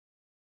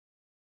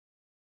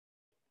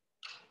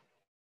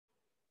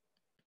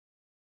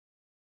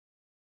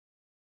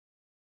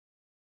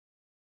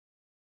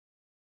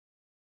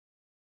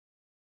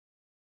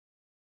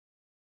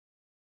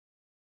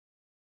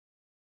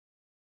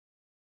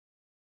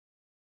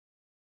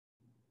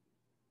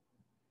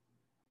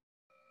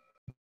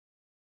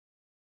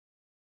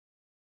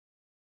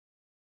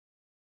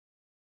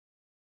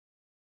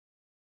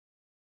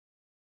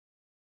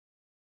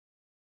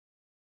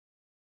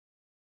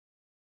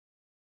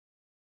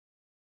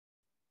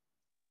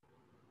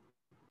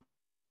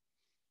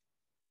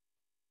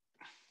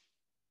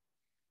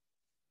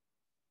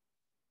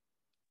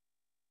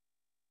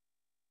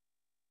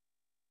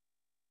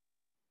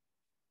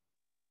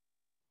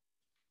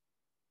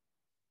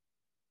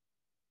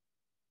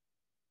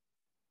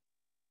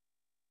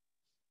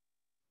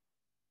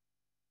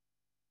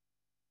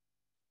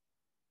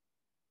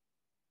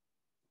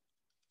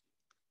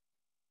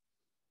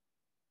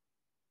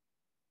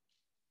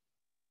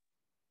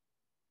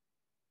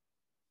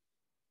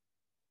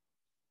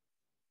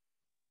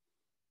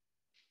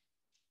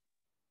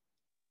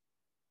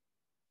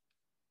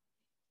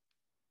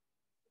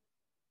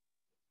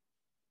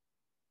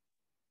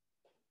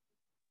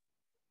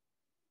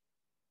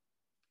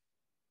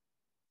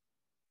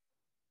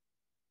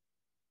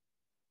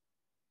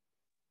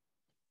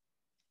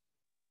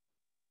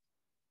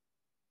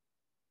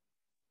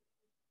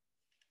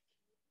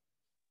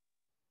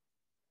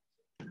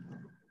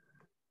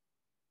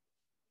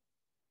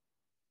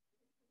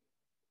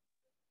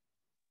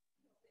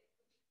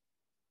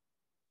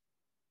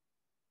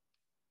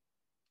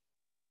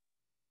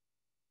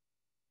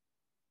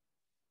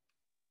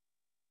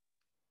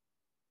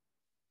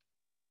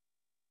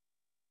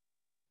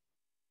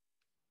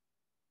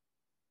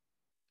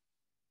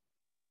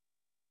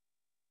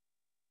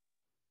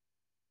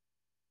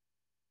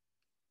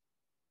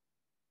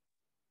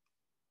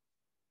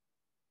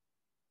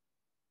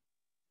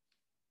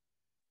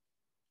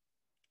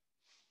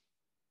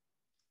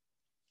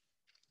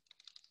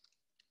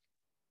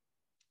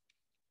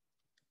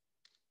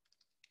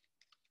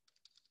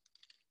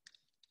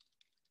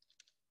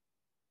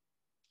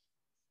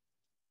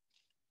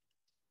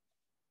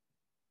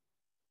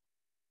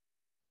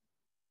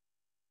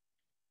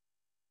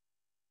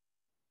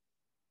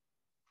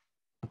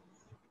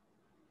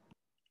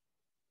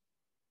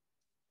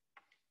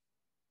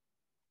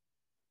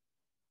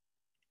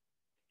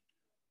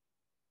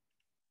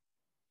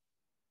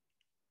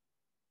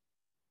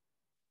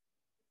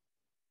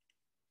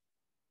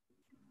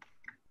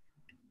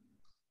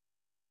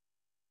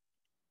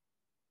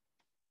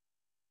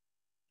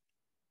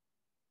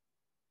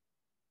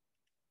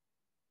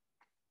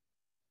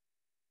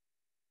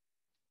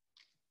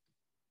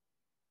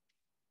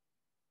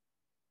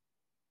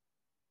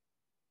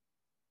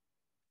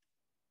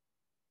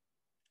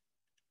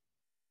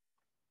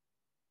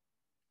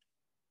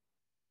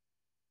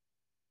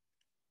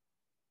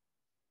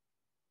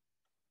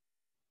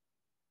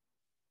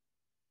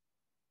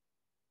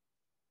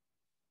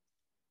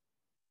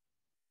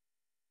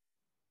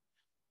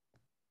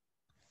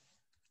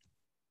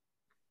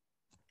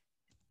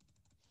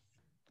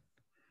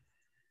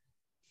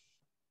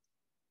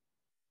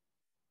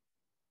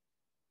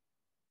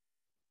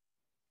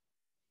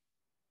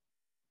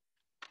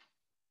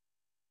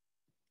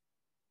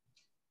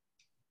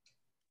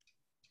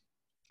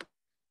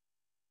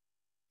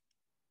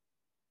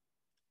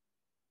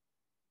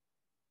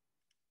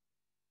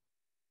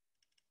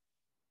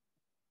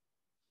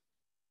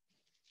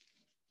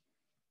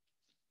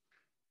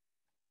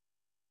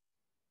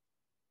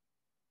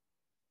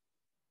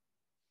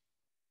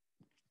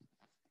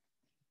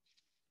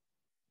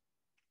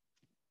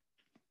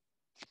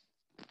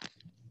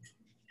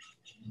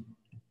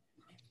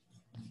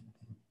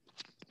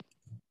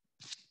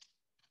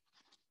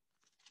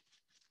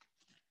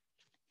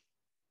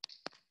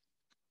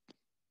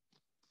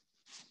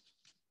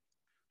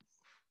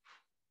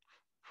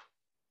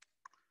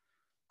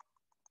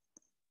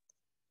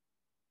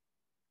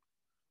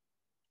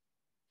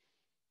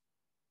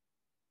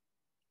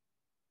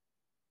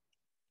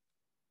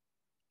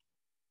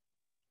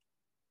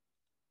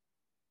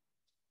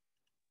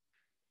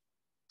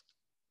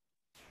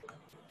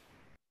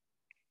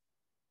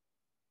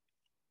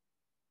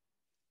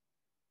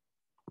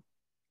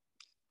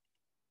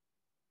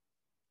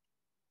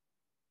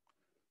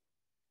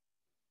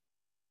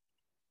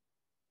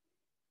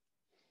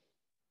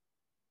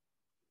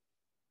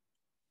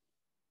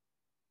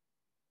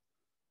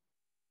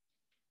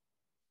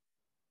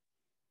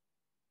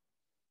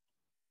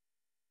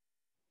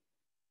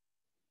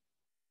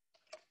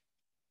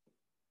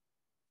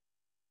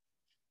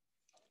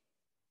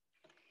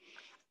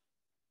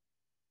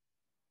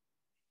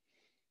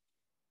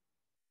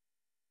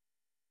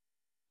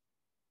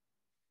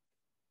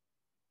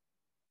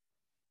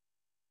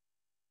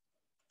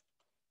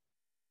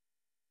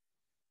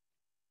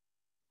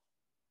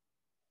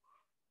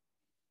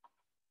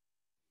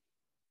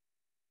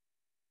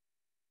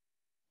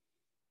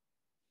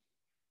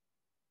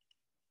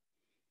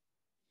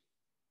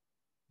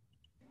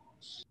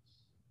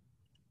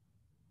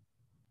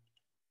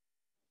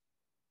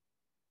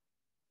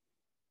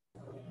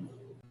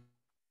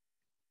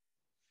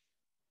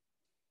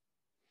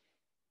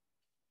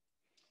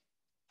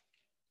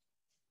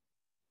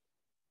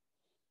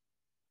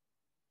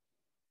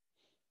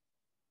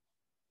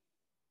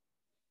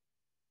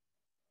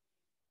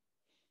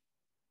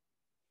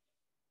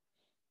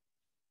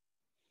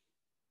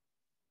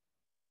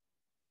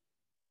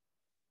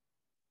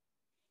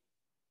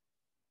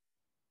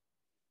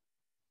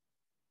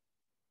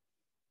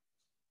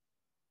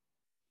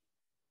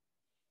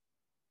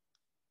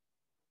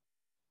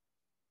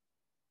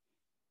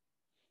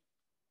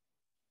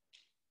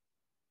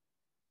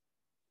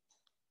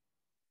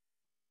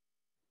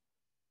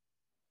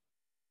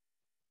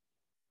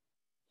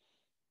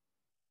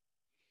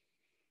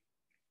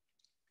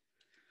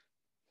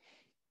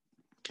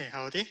Okay,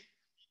 howdy.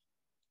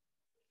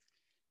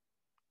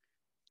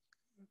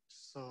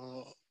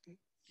 So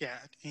yeah,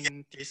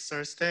 in this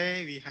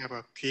Thursday, we have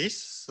a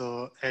quiz.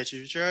 So as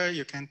usual,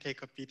 you can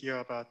take a video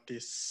about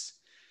this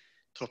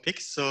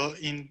topic. So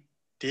in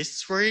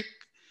this week,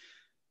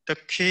 the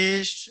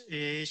quiz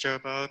is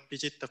about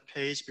visit the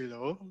page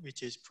below,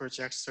 which is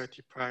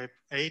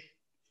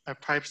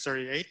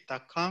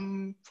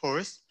project538.com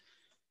course.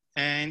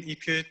 And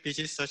if you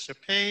visit such a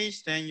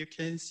page, then you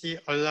can see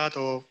a lot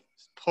of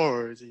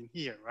polls in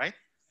here, right?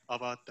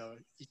 About the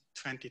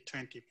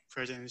 2020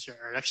 presidential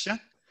election.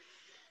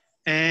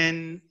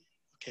 And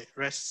okay,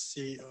 let's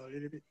see a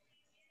little bit.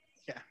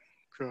 Yeah,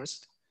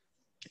 closed.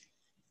 Okay.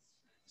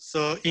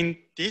 So in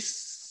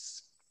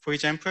this, for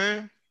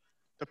example,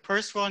 the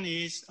first one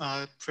is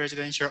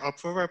presidential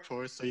approval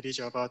poll. So it is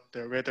about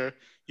whether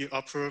you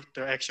approve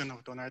the action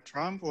of Donald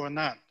Trump or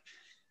not.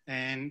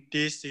 And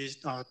this is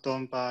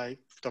done by,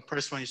 the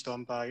first one is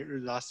done by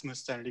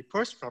Rasmussen and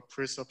Reports for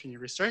Pulse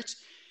Opinion Research.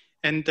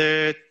 And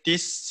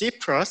this C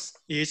plus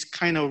is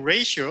kind of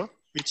ratio,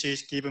 which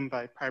is given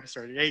by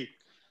 538,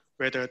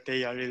 whether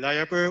they are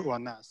reliable or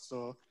not.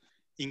 So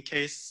in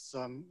case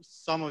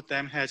some of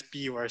them has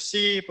B or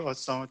C, but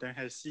some of them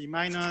has C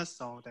minus,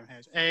 some of them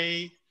has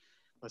A,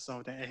 or some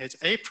of them has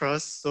A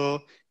plus.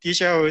 So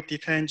these all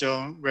depends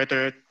on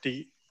whether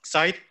the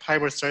site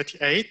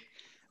 538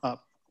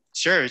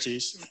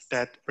 judges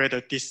that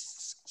whether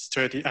this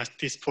study,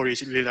 this poll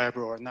is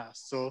reliable or not.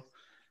 So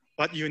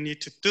what you need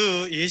to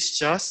do is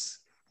just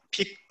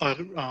pick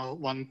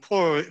one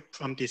poll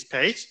from this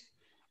page.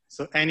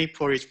 So any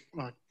poll is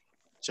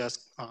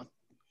just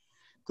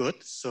good.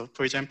 So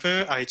for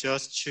example, I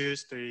just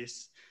choose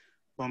this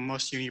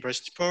Monmouth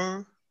University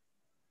poll.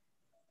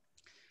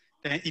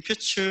 Then if you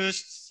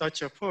choose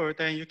such a poll,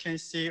 then you can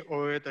see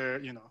all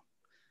the,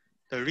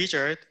 the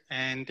result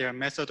and their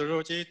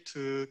methodology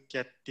to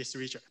get this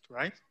result,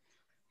 right?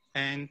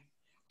 And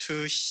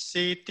to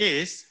see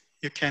this,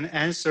 you can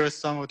answer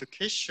some of the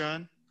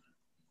question,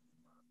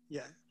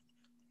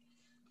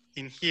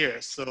 in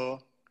here.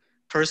 So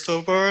first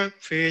of all,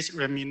 please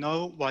let me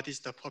know what is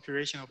the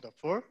population of the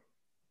poll.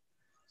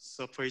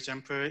 So for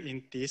example,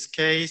 in this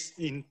case,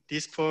 in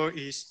this poll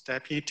is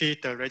definitely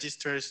the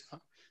registered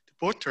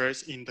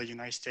voters in the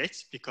United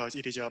States, because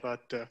it is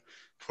about the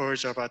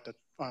polls about the,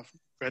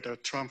 whether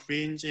Trump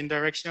wins in the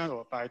election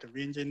or Biden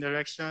wins in the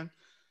election.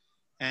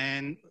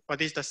 And what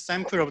is the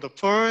sample of the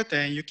poll?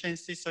 Then you can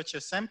see such a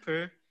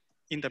sample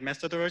in the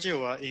methodology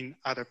or in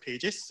other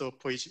pages. So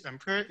for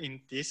example, in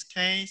this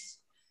case,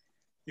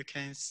 you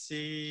can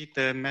see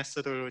the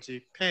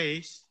methodology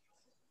page.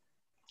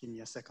 Give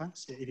me a second.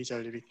 See, it is a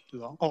little bit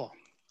long. Oh,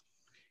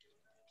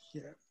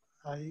 here,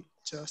 I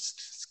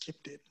just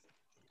skipped it.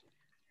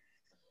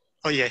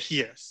 Oh yeah,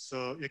 here.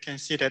 So you can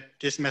see that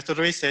this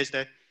methodology says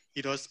that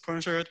it was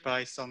sponsored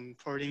by some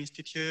polling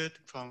institute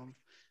from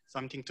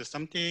something to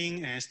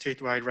something, and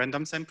statewide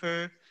random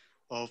sample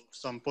of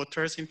some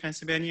voters in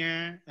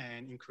Pennsylvania,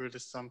 and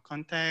includes some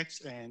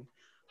contacts and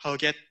how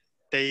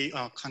they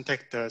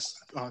contact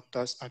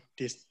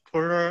these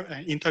poller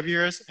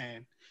interviewers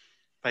and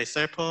by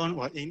cell phone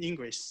or in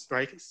English,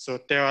 right? So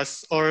there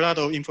is a lot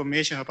of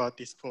information about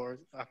this poll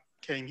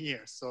came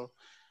here. So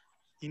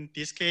in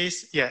this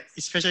case, yeah,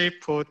 especially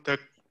for the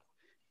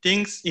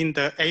things in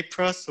the A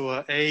plus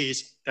or A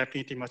is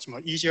definitely much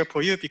more easier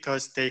for you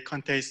because they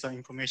contain some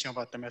information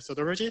about the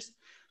methodologies.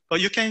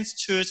 But you can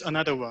choose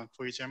another one.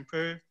 For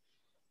example,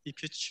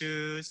 if you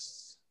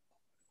choose,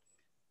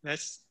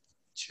 let's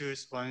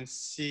choose one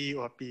C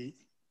or B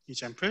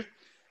example.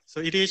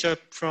 So it is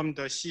from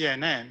the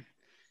CNN.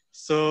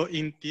 So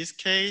in this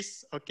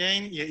case,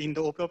 again, in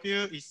the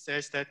overview, it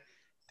says that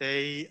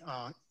they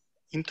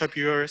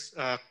interviews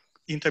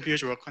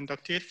were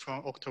conducted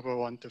from October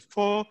 1 to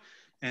 4,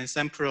 and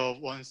sample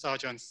of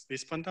 1,000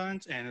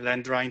 respondents, and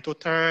landline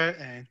total,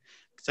 and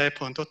cell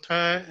phone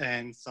total,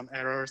 and some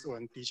errors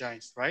on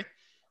designs, right?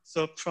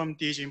 So from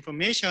this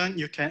information,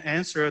 you can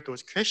answer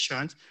those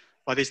questions.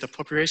 What is the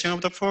population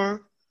of the poll?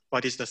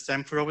 What is the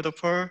sample of the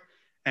poll?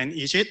 And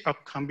is it a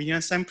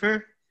convenient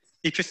sample?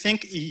 If you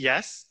think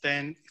yes,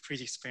 then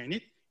please explain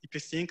it. If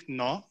you think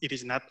no, it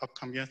is not a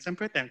convenient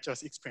sample, then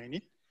just explain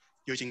it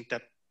using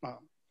that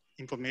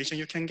information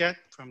you can get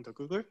from the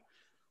Google.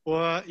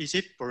 or is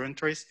it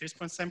voluntary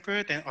response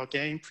sample? Then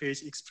again,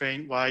 please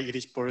explain why it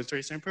is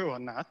voluntary sample or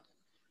not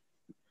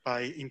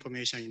by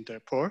information in the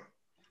poll.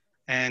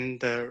 And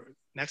the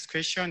next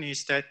question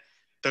is that,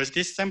 does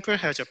this sample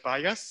has a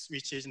bias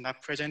which is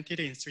not presented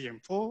in 3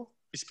 and 4,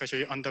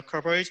 especially under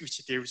coverage, which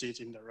deals with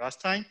in the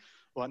last time,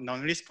 or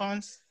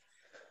non-response?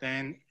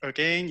 Then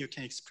again, you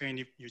can explain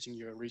it using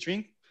your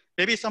reasoning.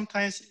 Maybe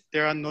sometimes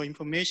there are no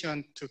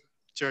information to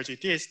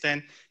judge this,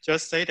 then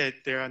just say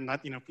that there are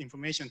not enough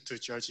information to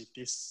judge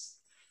this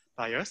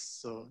bias,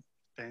 so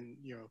then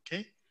you're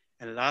okay.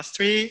 And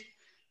lastly,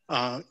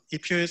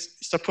 if you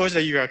suppose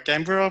that you are a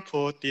gambler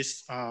for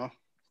this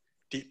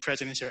the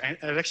presidential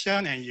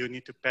election and you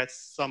need to bet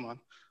someone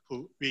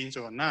who wins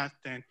or not,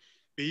 then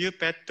will you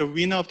bet the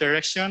winner of the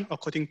election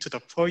according to the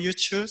poll you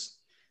choose?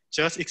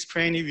 Just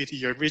explain it with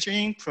your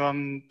reasoning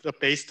from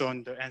based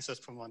on the answers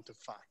from 1 to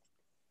 5,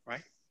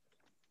 right?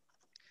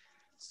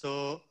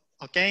 So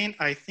again,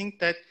 I think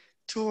that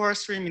 2 or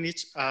 3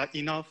 minutes are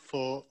enough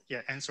for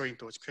answering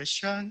those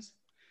questions.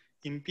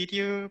 In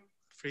video,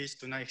 please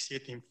do not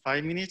exceed in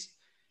 5 minutes.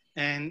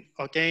 And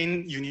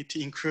again, you need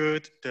to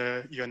include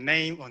your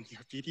name on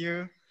your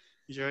video,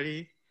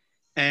 usually.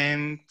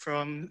 And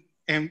from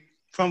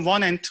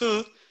 1 and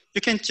 2,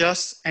 you can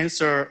just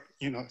answer,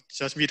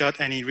 just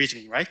without any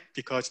reasoning, right?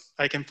 Because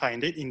I can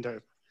find it in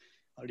the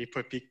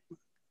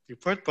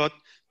report. But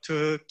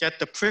to get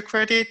the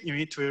pre-credit, you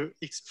need to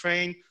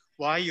explain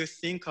why you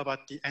think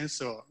about the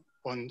answer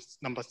on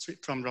number 3,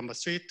 from number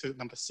 3 to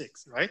number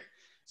 6, right?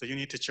 So you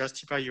need to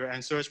justify your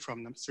answers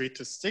from number 3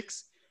 to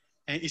 6,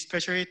 and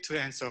especially to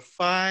answer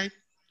 5.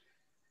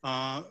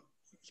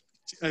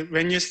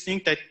 When you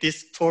think that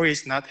this poll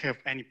is not have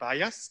any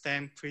bias,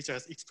 then please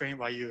just explain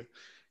why you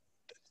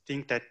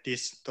think that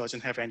this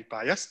doesn't have any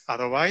bias.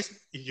 Otherwise,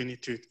 you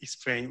need to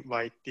explain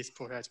why this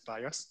poll has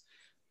bias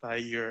by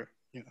your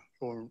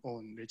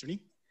own reasoning.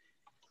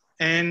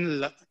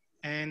 And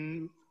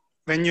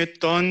when you're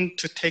done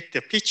to take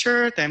the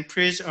picture, then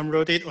please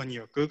upload it on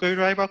your Google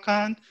Drive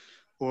account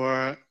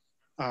or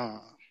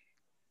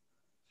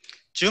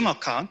Zoom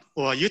account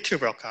or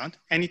YouTube account.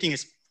 Anything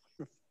is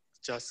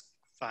just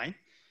fine,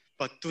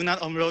 but do not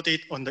upload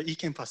it on the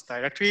eCampus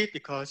directory,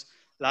 because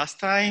last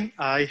time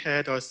I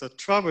had also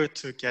trouble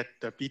to get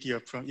the video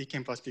from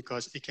eCampus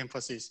because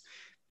eCampus is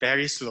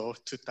very slow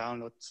to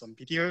download some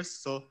videos.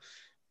 So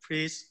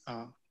please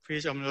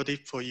upload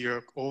it for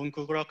your own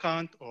Google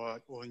account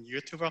or own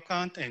YouTube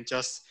account and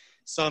just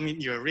submit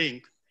your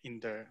link in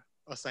the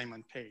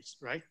assignment page,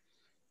 right?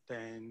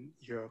 Then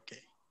you're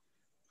okay.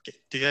 Okay,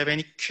 do you have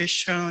any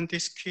question on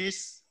this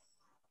quiz?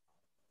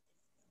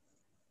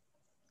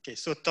 Okay,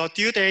 so the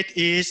due date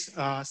is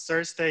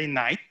Thursday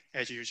night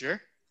as usual.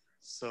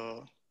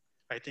 So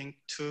I think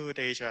 2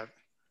 days are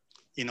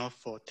enough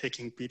for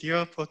taking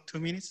video for 2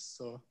 minutes.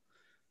 So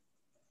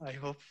I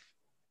hope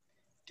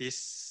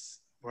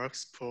this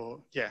works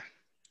for,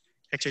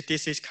 Actually,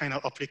 this is kind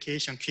of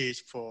application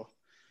quiz for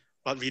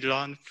what we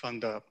learned from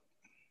the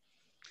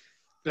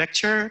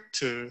lecture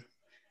to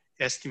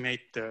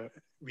estimate the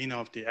winner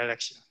of the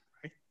election,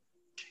 right?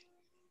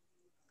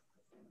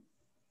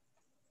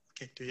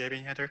 Okay, do you have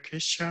any other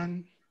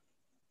question?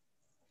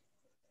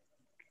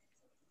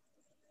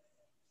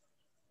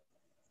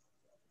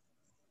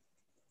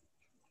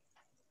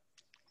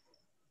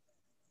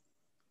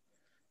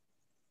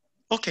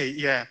 Okay,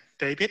 yeah,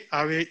 David,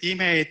 I will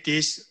email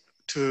this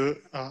to,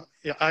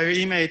 I will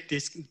email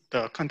this,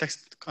 the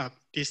context,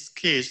 this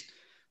quiz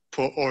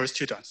for all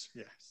students,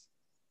 yes.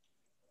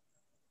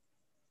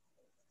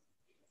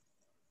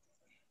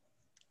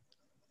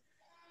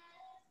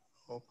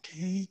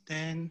 Okay,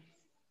 then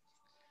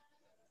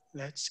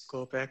let's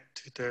go back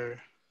to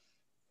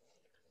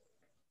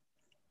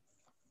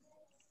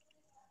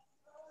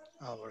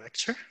our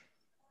lecture.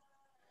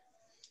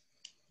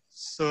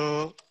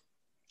 So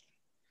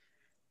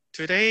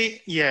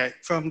today,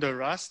 from the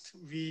Rust,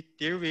 we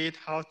deal with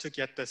how to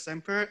get the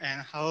sample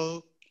and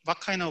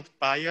what kind of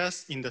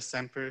bias in the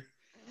sample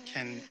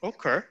can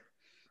occur.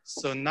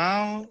 So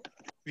now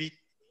we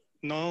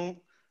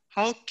know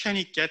how can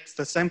we get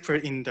the sample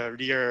in the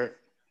real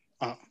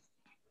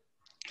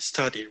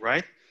study,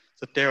 right?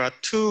 So there are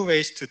 2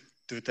 ways to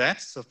do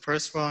that. So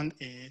first one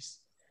is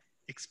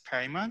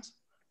experiment,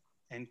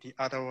 and the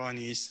other one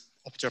is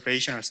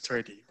observational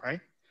study, right?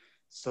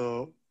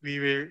 So we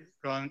will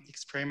run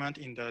experiment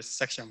in the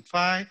section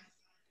 5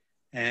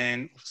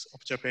 and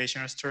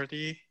observational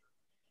study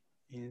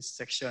in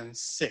section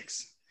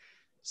 6.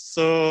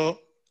 So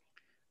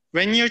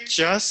when you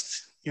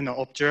just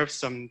observe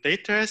some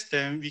data,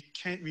 then we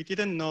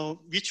didn't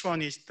know which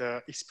one is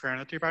the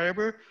explanatory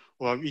variable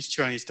or which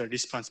one is the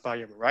response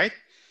variable, right?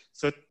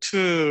 So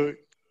to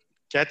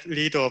get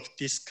rid of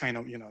this kind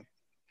of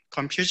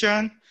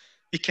confusion,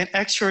 we can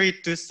actually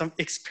do some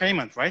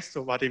experiment, right?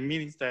 So what it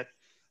means is that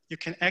you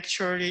can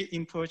actually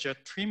impose a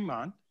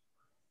treatment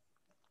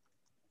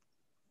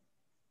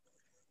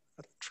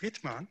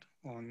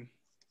on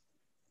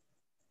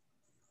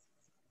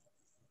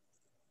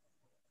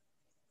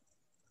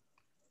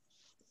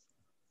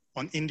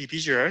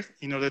individuals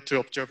in order to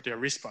observe their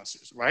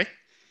responses, right?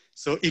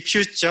 So if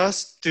you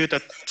just do the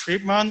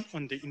treatment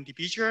on the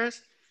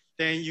individuals,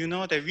 then you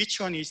know that which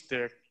one is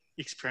the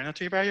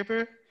explanatory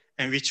variable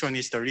and which one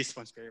is the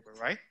response variable,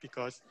 right?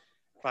 Because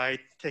by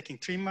taking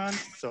treatment,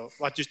 so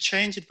what you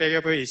change the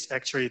variable is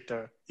actually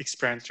the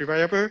explanatory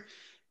variable,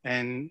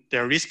 and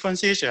their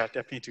responses are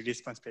definitely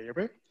response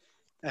variable.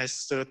 As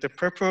so the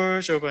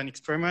purpose of an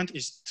experiment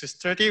is to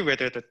study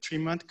whether the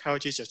treatment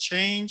causes a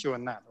change or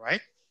not,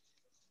 right?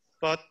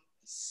 But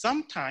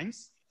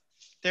sometimes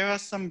there are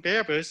some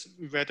variables,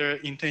 whether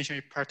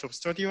intentionally part of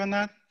study or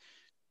not,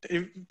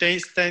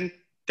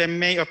 they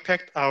may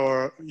affect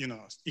our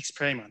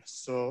experiment.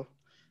 So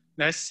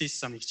let's see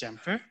some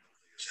example.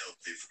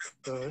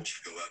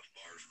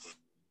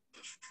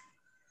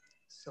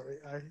 Sorry,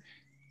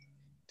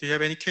 do you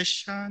have any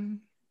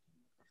question?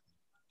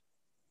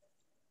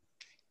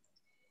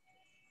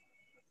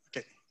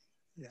 Okay,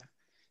 yeah.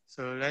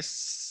 So let's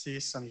see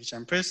some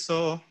examples.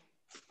 So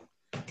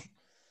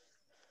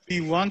we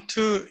want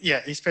to,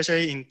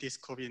 especially in this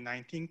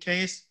COVID-19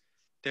 case,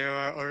 there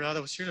are a lot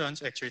of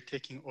students actually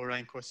taking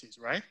online courses,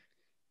 right?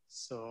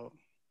 So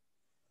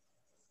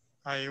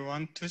I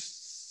want to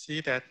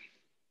see that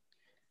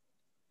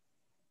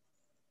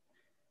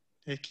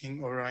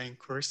taking online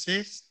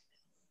courses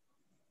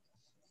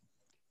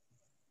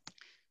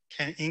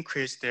can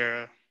increase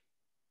their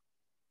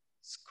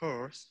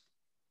scores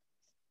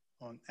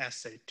on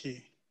SAT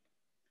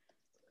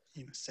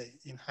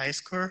in high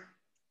school.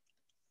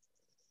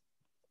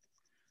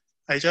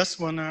 I just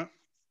wanna,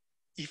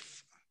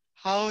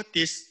 how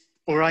these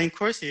online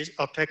courses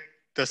affect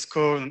the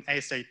score on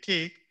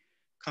SAT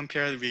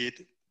compared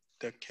with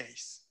the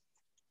case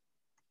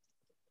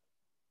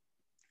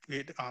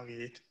with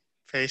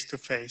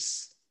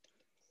face-to-face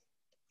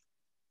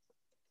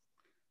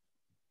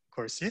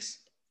courses,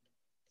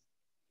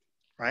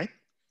 right?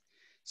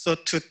 So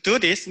to do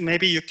this,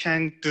 maybe you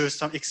can do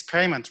some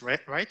experiment,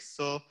 right?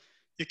 So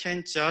you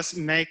can just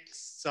make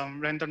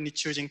some randomly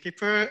choosing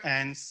people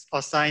and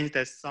assign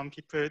that some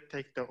people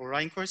take the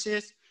online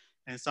courses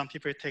and some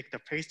people take the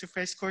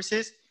face-to-face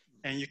courses,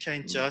 and you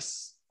can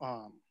just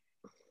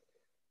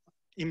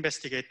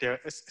investigate their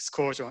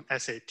scores on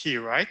SAT,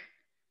 right?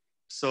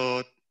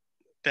 So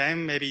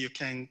then maybe you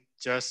can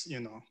just,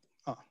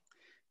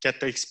 get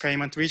the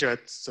experiment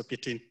results so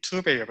between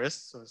two variables.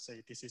 So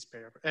say this is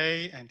variable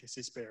A and this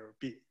is variable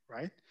B,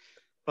 right?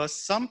 But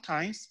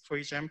sometimes, for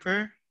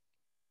example,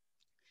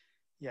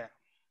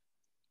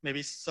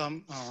 maybe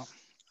some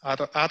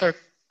other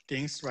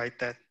things, right,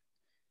 that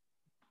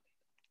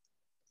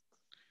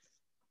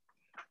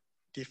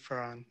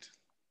different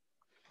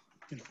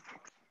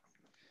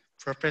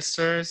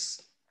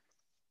professors,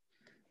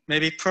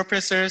 maybe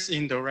professors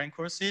in the online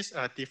courses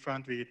are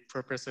different with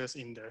professors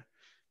in the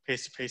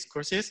face-to-face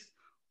courses,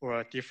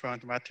 or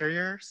different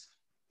materials,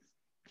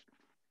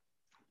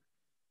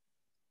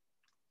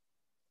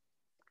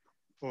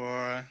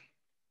 or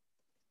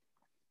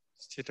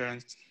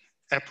students,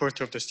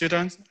 effort of the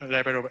students,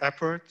 level of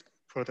effort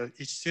for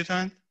each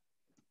student.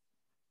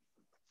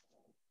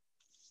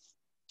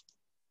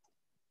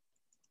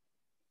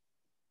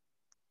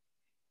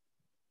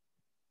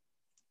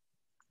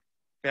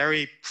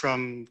 Vary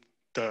from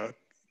the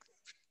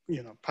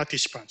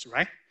participants,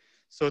 right?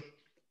 So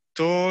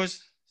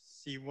those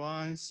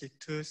C1,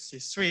 C2,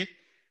 C3,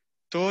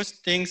 those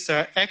things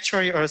are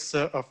actually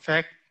also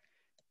affect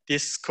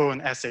this score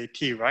on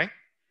SAT, right?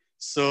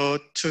 So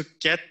to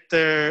get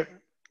the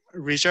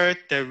result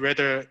that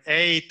whether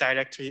A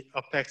directly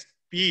affects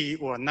B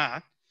or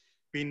not,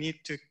 we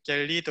need to get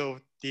rid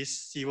of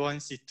this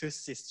C1, C2,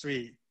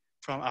 C3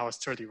 from our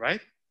study,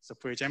 right? So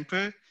for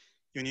example,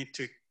 you need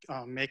to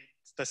make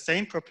the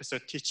same professor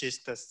teaches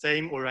the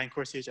same online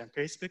courses and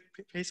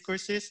face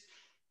courses,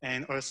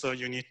 and also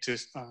you need to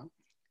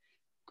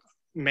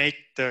make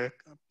the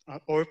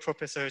all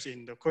professors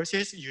in the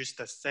courses use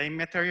the same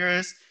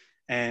materials,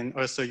 and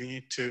also you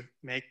need to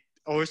make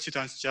all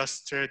students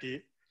just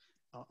study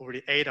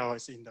only 8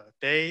 hours in the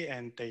day,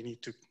 and they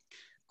need to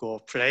go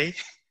play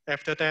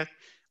after that,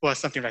 or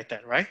something like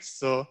that, right?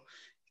 So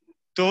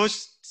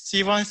those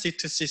C1,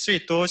 C2,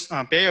 C3, those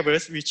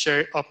variables which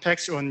are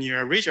affects on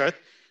your result,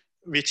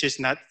 which is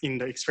not in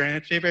the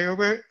explanatory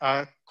variable,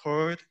 are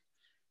called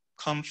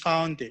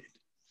confounded.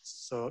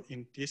 So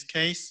in this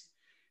case,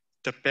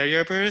 the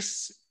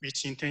variables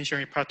which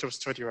intentionally part of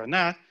study or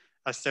not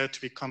are said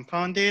to be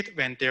confounded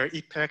when their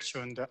effects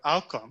on the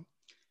outcome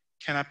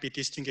cannot be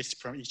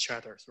distinguished from each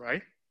other,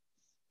 right?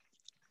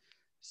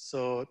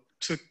 So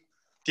to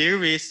deal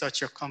with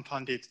such a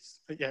confounded,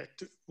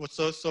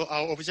 so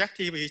our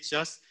objective is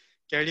just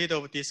get rid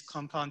of this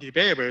confounded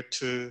variable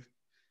to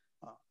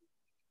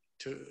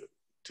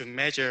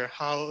measure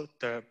how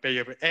the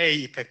variable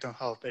A affects on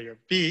how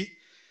variable B.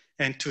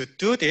 And to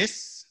do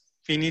this,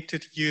 we need to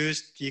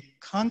use the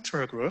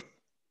control group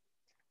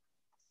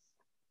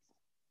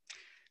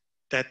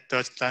that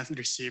does not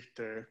receive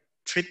the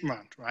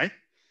treatment, right?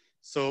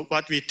 So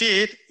what we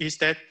did is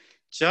that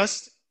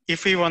just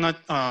if we want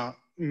to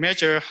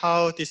measure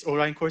how these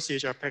online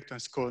courses affect on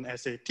score on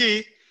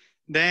SAT,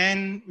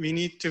 then we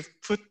need to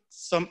put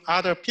some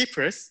other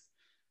peoples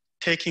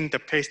taking the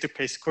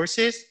face-to-face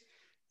courses,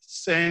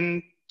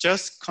 and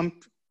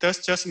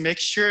just make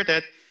sure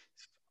that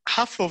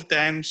half of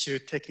them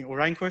should taking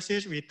online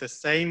courses with the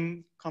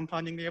same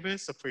compounding level.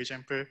 So for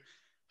example,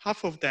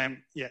 half of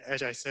them, yeah,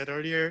 as I said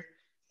earlier,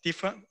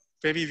 different,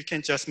 maybe we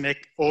can just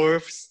make all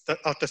of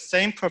the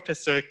same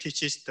professor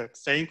teaches the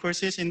same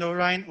courses in the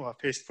online or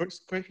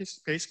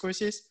face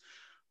courses.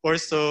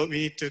 Also, we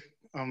need to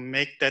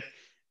make that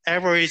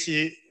average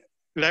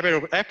level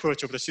of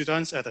approach of the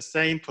students are the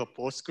same for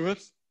both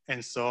groups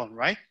and so on,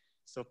 right?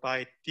 So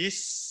by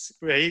this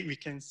way, we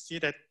can see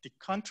that the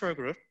control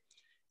group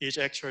is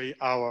actually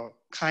our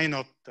kind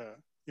of the,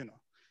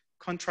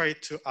 contrary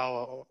to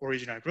our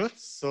original group.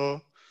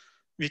 So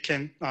we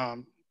can,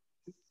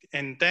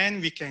 and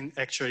then we can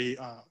actually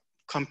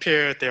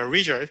compare their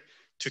result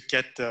to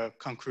get the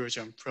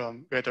conclusion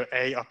from whether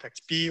A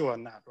affects B or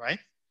not, right?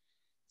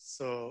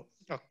 So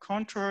a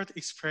controlled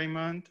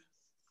experiment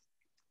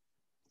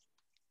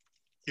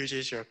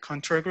uses your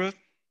control group.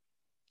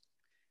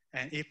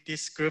 And if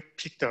this group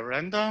picked a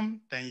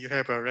random, then you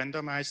have a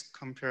randomized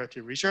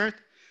comparative result.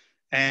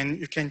 And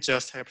you can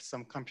just have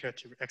some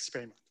comparative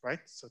experiment, right?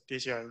 So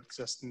these are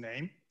just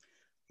name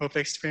of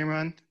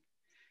experiment.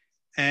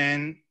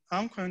 And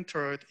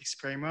uncontrolled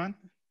experiment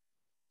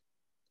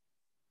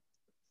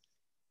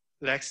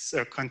lacks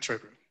a control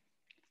group.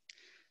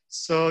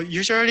 So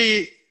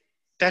usually,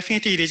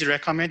 definitely it is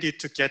recommended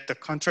to get the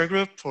control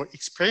group for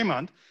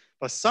experiment,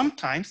 but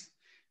sometimes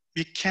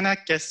we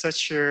cannot get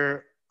such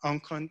a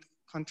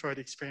uncontrolled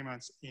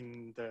experiments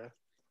in the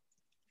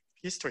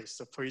history.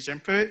 So for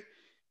example,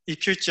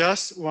 if you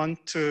just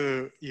want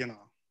to,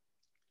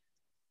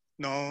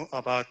 know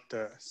about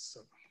the,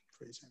 so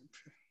for example,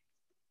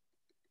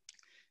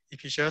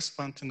 if you just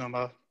want to know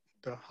about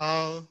the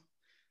how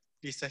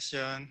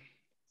recession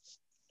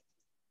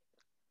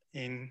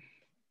in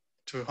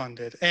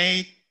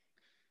 208,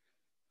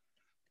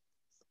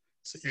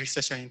 so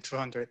recession in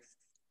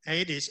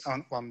 208 is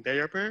on one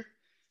variable,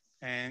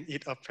 and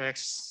it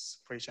affects,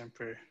 for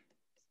example,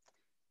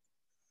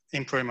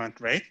 employment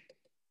rate.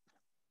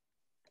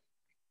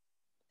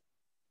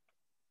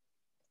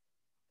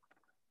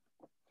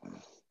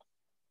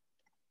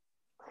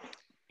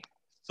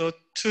 So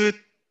to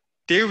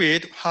deal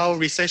with how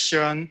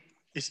recession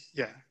is,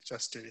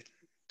 just do it,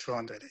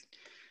 208.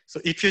 So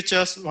if you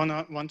just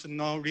want to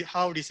know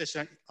how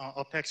recession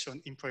affects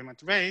on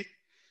employment rate,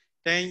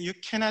 then you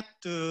cannot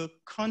do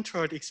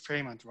controlled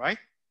experiment, right?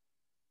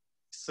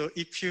 So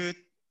if you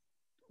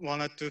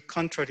want to do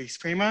controlled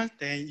experiment,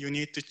 then you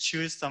need to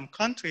choose some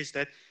countries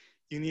that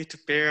you need to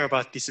bear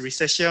about this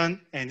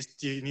recession, and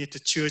you need to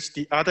choose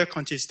the other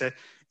countries that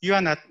you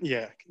are not,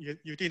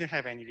 you didn't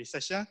have any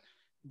recession.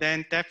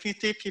 Then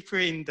definitely people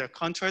in the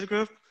control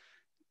group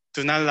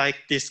do not like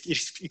this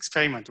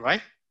experiment,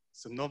 right?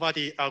 So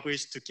nobody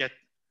agrees to get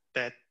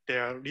that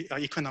their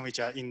economies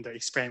are in the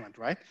experiment,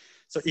 right?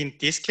 So in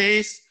this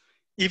case,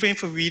 even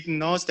if we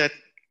know that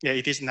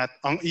it is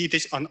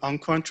an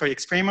uncontrolled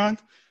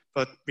experiment,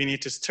 but we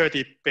need to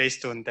study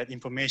based on that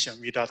information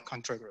without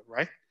control group,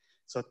 right?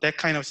 So that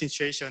kind of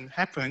situation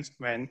happens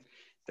when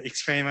the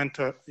experiment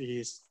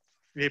is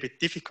a little bit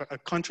difficult. A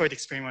controlled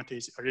experiment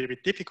is a little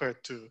bit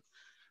difficult to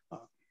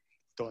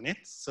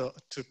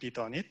be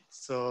done it.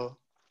 So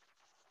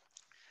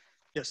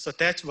so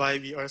that's why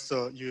we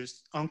also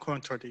use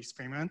uncontrolled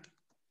experiment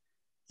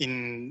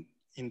in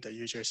the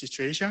usual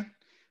situation.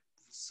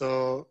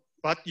 So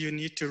what you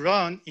need to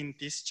run in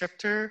this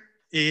chapter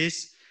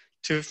is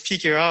to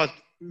figure out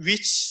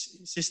which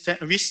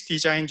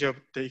design of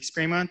the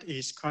experiment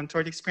is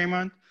controlled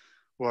experiment,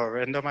 or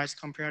randomized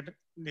comparative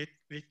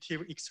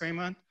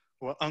experiment,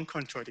 or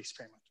uncontrolled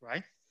experiment,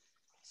 right?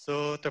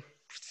 So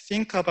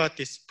think about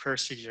this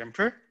first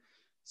example.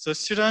 So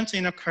students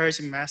in a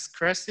college math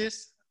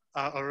classes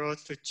are allowed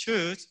to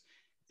choose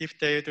if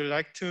they would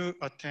like to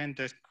attend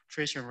the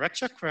creation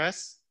lecture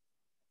class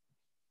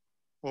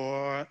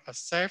or a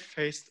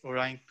self-paced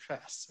online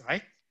class,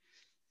 right?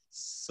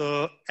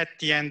 So at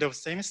the end of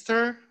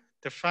semester,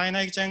 the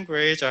final exam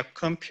grades are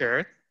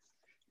compared,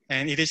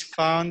 and it is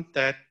found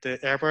that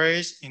the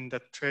average in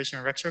the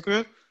traditional lecture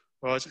group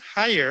was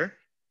higher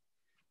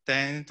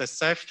than the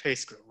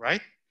self-paced group,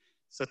 right?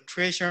 So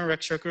traditional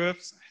lecture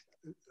groups,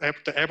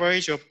 the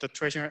average of the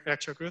traditional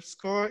lecture group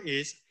score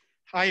is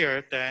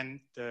higher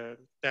than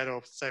that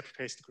of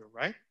self-paced group,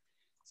 right?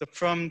 So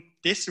from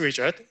this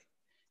result,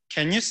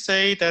 can you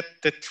say that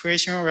the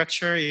traditional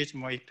lecture is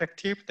more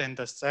effective than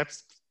the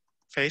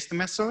self-paced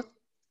method?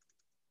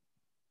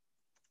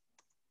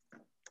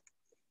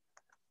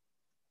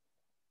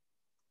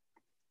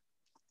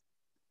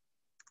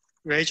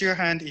 Raise your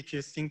hand if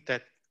you think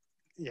that,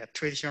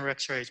 traditional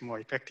lecture is more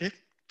effective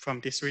from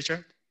this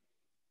result.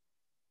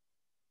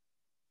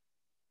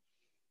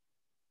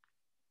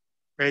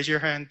 Raise your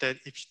hand that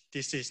if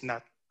this is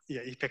not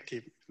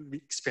effective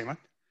experiment.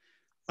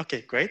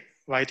 Okay, great.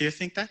 Why do you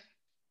think that?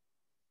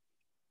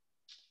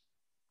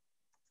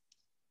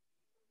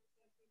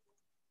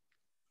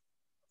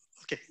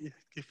 Okay,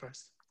 you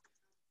first.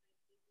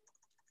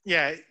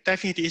 Yeah,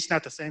 definitely it's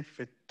not the same.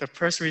 But the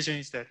first reason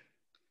is that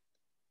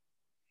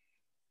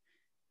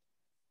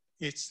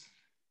it's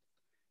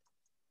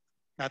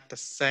not the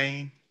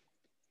same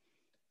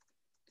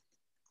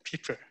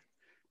people.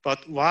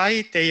 But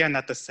why they are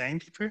not the same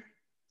people?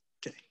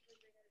 Okay.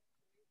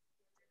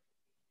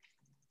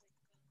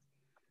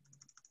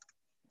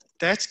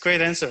 That's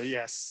great answer,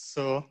 yes.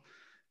 So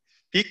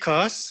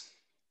because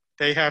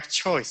they have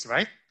choice,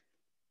 right?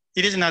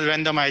 It is not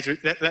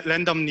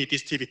randomly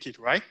distributed,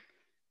 right?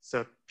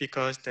 So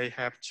because they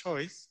have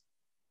choice,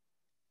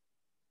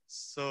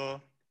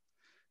 so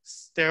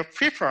their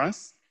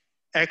preference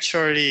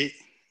actually,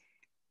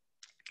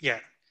 yeah.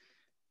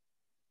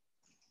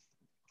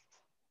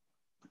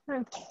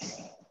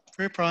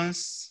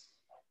 Preference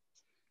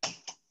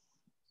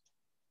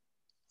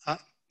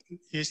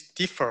is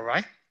different,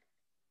 right?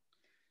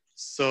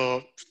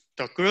 So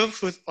the group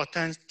who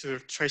attends to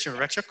traditional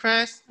lecture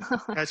class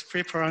has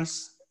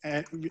preference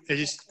and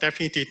is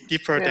definitely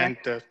different than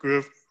the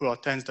group who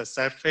attends the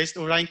self-paced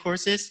online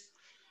courses.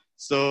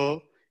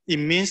 So it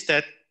means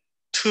that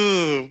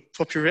two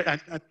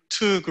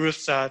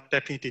groups are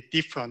definitely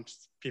different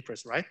people,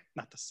 right?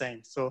 Not the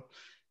same. So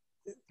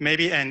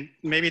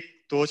maybe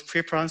those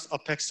preference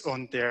affects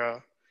on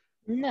their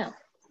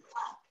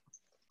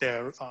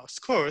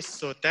scores.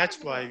 So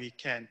that's why we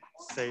can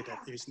say that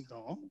it is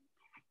no.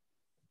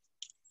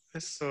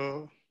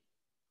 So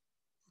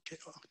okay,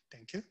 oh,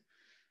 thank you.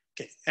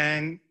 Okay,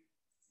 and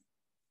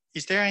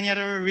is there any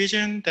other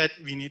reason that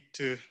we need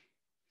to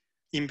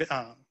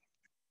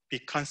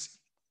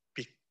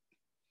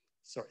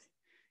sorry?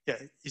 Yeah,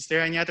 is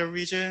there any other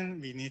reason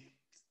we need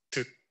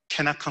to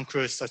cannot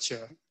conclude such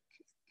a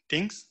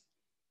things?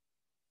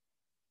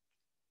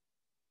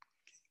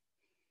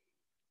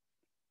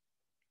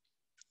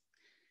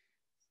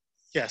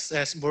 Yes,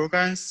 as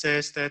Morgan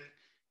says that,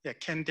 yeah,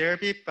 can there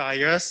be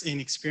bias in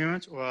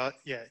experiment or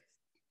yeah,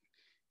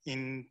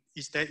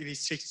 is that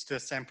restricted to the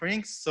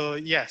sampling? So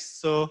yes,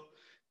 so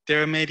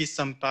there may be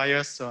some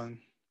bias on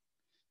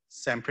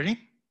sampling.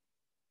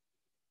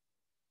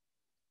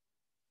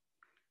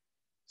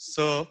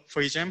 So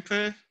for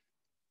example,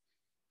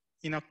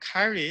 in a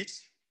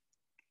college,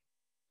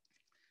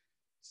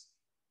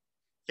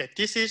 yeah,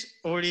 this is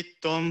only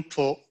done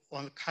for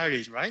one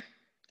college, right?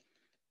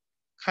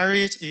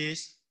 College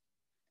is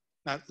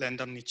not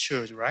randomly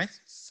choose, right?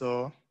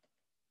 So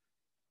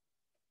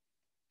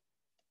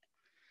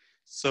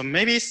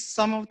maybe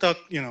some of the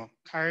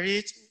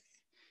college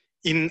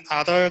in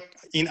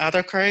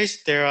other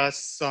college there are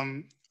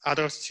some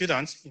other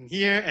students in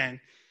here and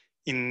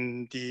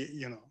in the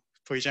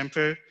for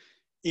example,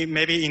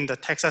 maybe in the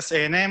Texas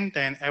A&M,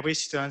 then every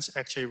student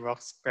actually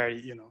works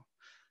very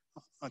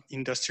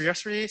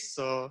industriously.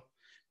 So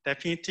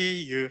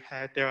definitely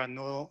there are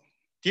no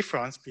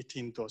difference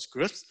between those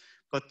groups.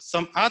 But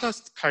some other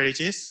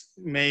colleges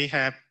may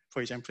have,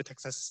 for example,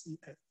 Texas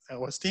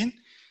Austin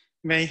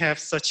may have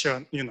such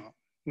a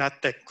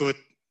not that good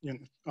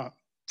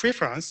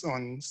preference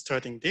on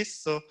studying this.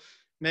 So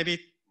maybe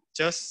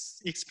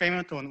just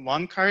experiment on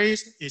one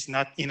college is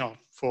not enough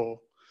for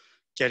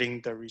getting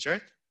the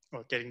result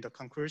or getting the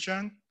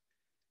conclusion.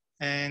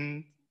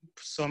 And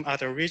some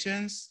other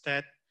regions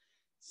that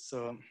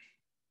so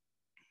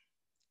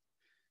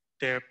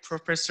their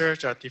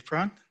professors are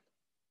different.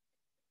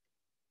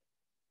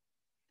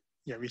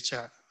 Yeah, which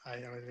I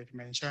already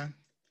mentioned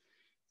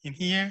in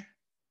here.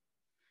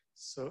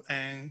 So,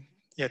 and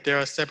yeah, there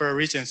are several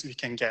reasons we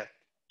can get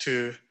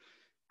to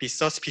be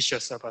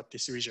suspicious about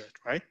this result,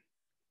 right?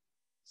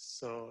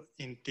 So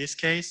in this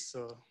case,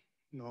 so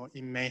no,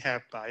 it may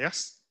have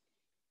bias.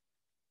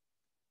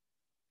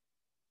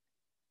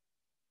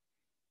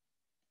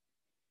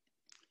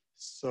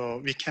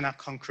 So we cannot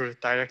conclude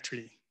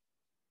directly.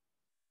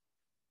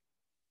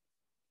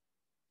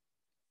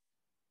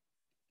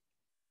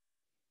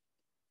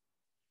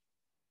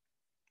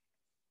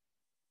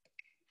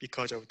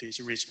 Because of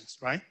these reasons,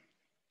 right?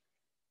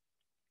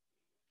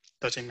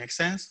 Does it make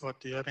sense? Or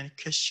do you have any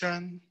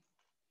question?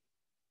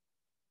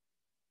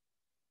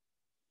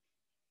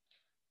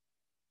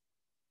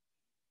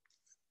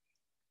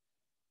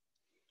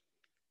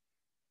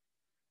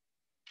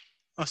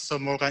 So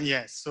Morgan,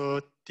 yeah.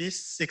 So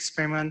this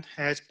experiment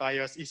has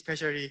bias,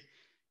 especially,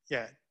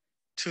 yeah.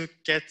 To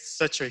get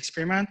such an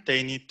experiment,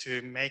 they need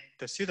to make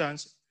the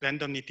students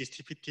randomly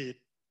distributed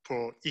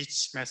for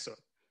each method,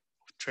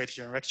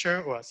 traditional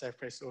lecture or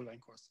self-paced online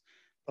course.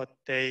 But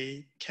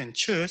they can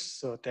choose,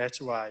 so that's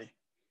why,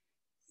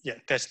 yeah,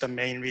 that's the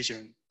main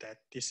reason that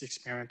this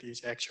experiment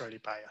is actually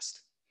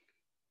biased.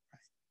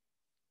 Right.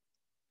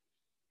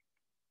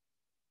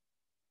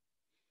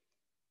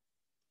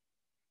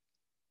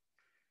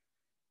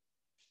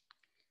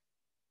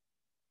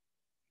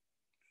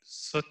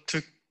 So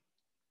to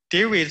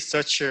deal with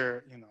such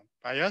a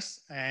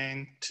bias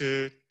and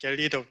to get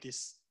rid of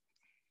these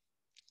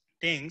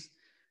things,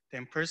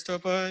 then first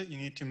of all, you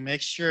need to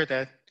make sure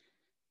that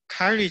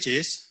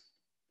colleges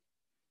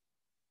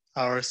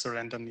are also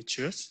randomly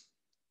chosen.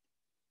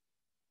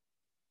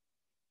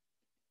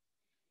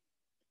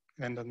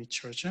 Randomly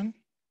chosen,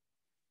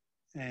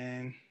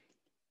 and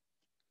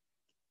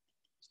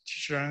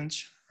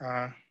students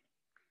are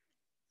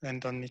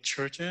randomly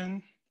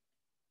chosen,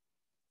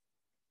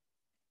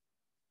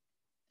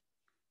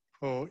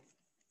 for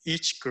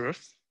each group.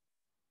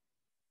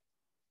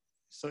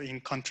 So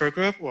in control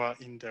group or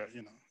in the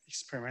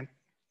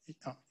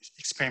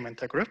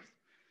experimental group.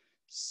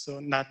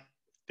 So not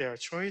their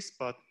choice,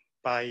 but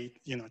by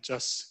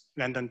just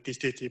random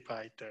distributed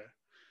by the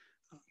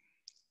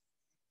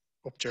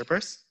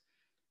observers.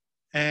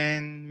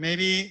 And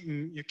maybe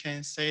you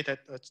can say that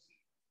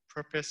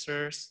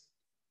professors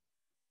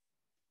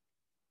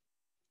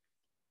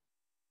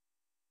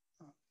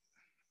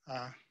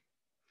are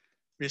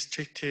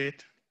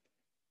restricted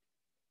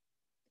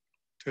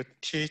to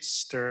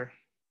teach the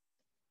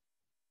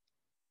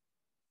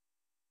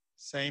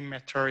same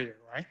material,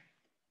 right?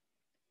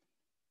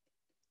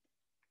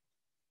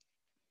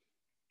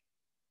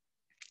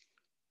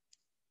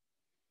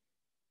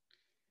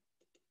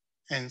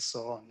 And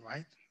so on,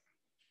 right?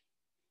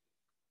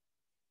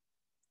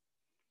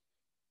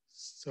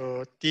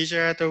 So these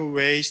are the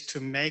ways to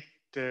make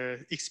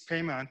the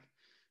experiment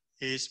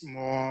is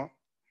more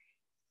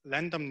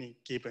randomly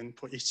given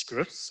for each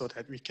group so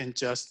that we can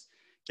just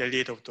get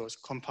rid of those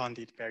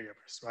compounded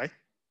variables, right?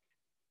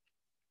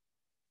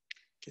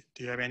 Okay,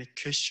 do you have any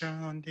question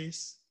on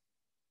this?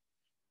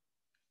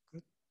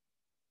 Good.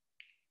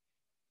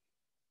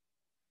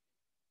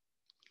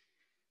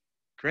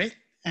 Great,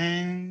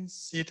 and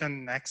see the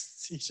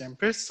next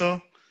example. So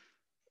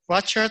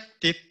watch out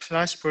the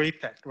placebo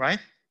effect, right?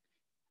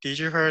 Did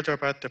you heard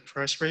about the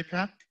placebo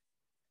effect?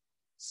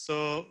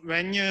 So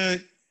when you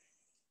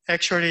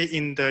actually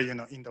in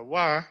the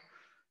war,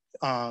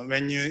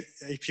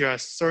 if you're a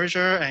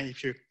soldier and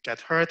if you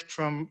get hurt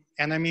from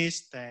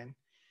enemies, then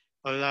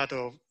a lot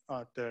of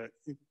the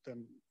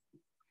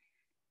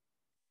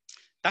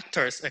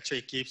doctors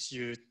actually gives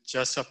you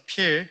just a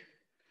pill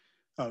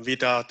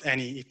without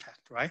any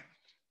effect, right?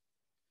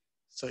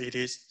 So it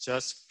is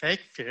just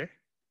fake pill.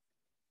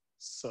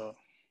 So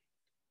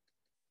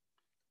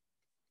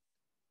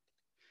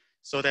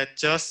that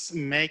just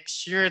make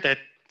sure that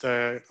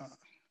the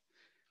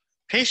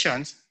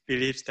patient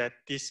believes that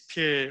this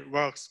pill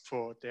works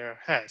for their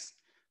health,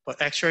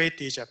 but actually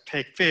these are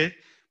fake pill.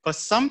 But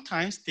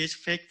sometimes this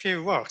fake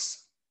pill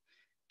works.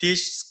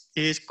 This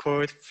is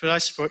called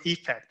placebo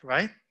effect,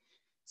 right?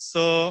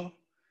 So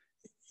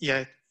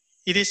yeah,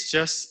 it is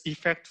just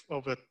effect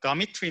of a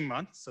dummy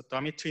treatment. So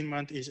dummy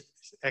treatment is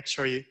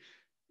actually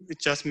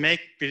just make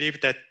believe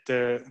that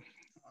the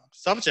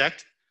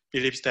subject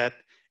believes that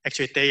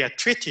actually they are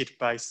treated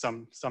by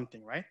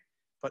something, right?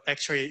 But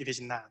actually it is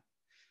not.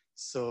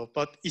 So,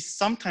 but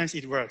sometimes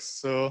it works.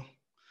 So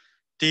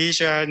these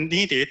are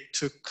needed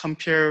to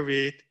compare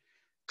with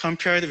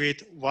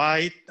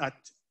why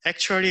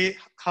actually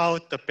how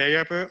the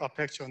variable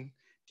affects on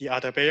the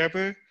other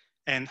variable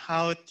and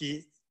how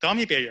the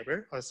dummy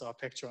variable also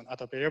affects on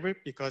other variable,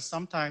 because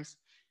sometimes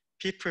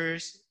people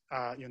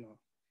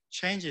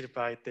change it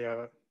by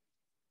their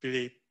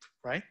belief,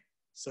 right?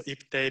 So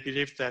if they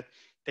believe that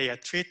they are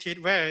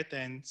treated well,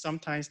 then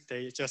sometimes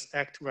they just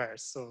act well.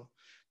 So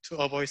to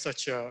avoid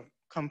such a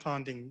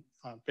compounding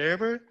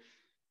variable,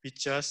 we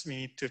just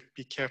need to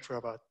be careful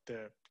about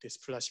this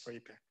placebo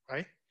effect,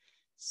 right?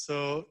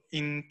 So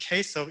in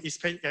case of,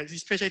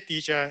 especially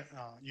these are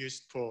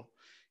used for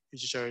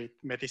usually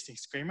medicine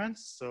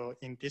experiments. So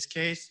in this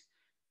case,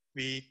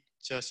 we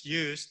just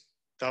use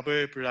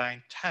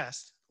double-blind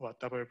test or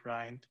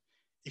double-blind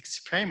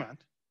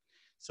experiment.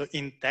 So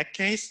in that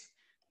case,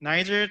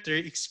 neither the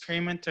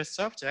experimental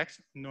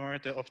subject nor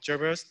the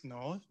observers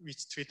know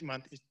which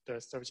treatment is the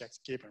subject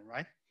given,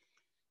 right?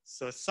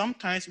 So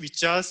sometimes we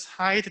just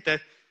hide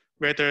that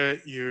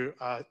whether you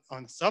are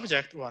on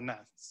subject or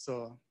not.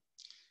 So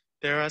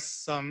there are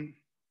some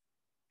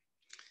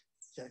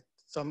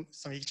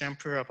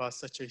example about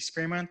such an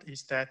experiment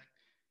is that,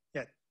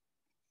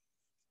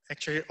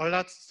 actually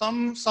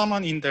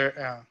someone in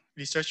the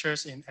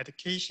researchers in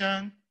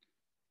education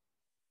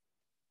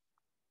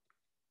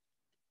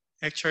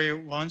actually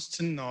wants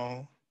to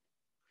know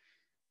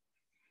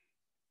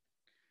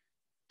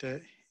the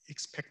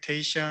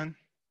expectation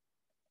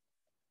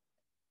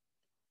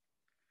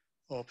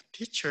of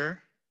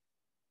teacher,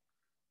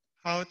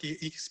 how the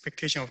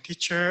expectation of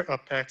teacher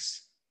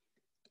affects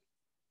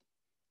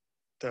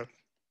the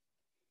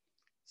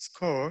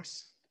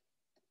scores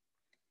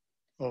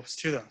of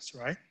students,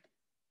 right?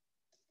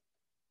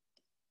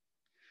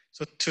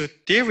 So to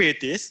deal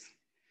with this,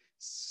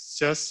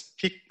 just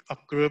pick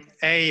up group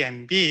A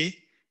and B,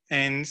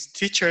 and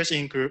teachers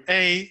in group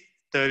A,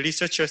 the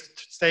researchers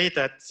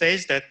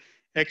says that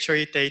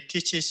actually they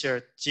teach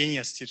your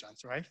genius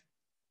students, right?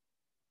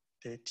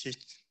 They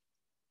teach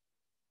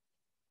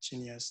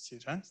genius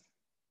students.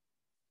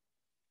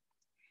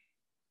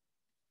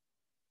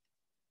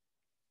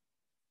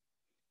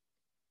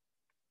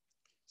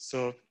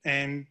 So,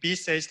 and B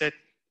says that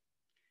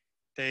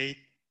they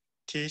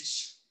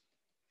teach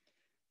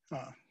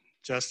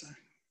just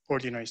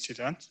ordinary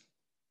students.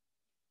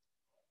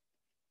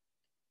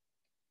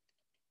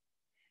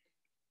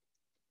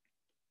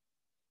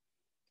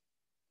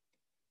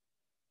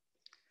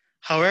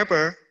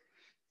 However,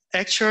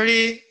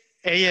 actually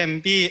A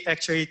and B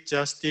actually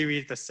just deal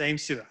with the same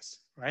students,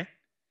 right?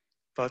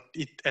 but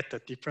at a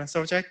different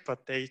subject,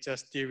 but they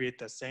just deal with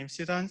the same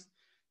students.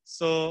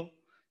 So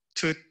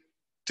to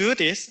do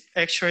this,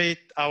 actually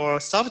our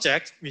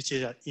subject, which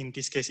is in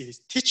this case is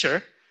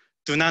teacher,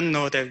 do not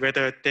know that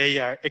whether they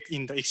are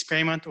in the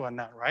experiment or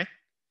not, right?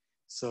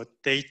 So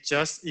they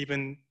just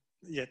even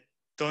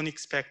don't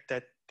expect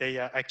that they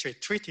are actually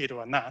treated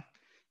or not,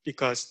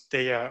 because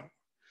they are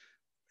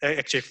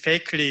actually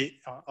fakely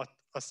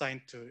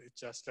assigned to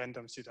just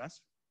random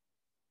students.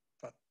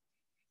 But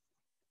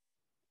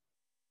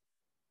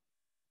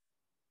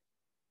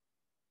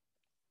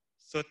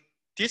so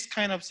this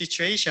kind of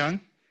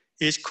situation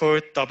is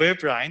called double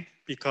blind,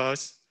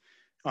 because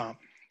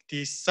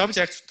the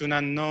subjects do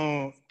not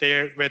know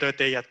whether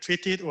they are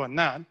treated or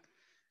not.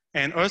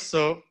 And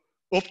also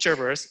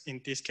observers,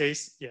 in this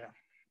case,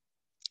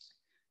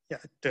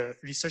 the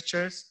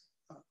researchers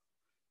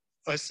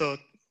also,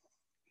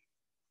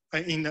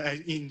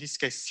 in this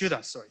case,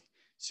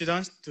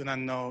 students do not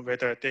know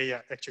whether they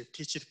are actually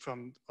taught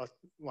from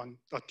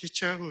a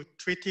teacher who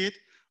treated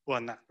or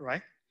not,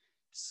 right?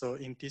 So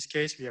in this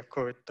case, we are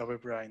called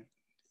double-blind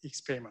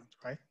experiment,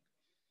 right?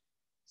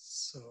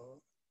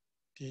 So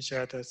these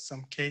are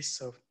some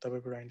cases of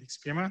double-blind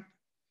experiment.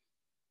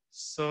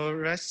 So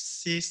let's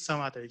see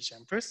some other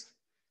examples.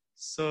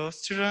 So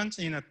students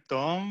in a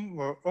dorm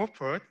were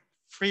offered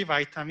free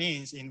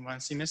vitamins in one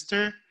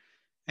semester,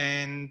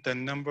 and the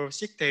number of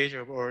sick days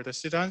of all the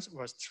students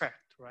was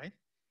tracked, right?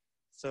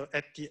 So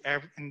at the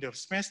end of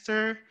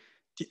semester,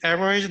 the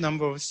average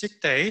number of sick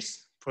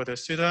days for the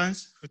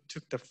students who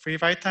took the free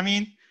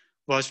vitamin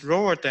was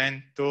lower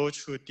than those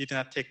who did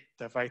not take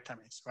the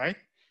vitamins, right?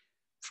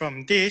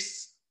 From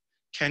this,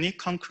 can you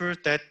conclude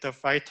that the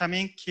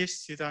vitamin keeps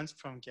students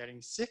from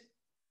getting sick?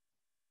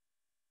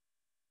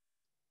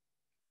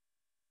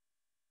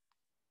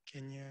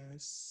 Can you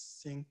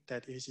think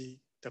that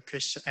the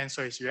question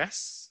answer is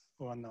yes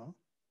or no?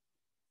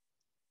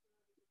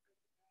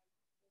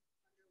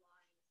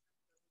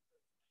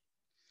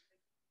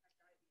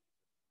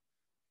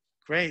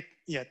 Great.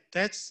 Yeah,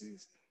 that's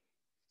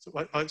so.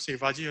 Sorry,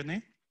 what's your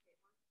name?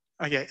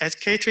 Okay, as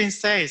Catherine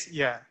says,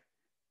 yeah.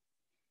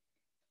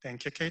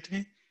 Thank you,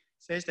 Catherine.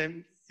 Says that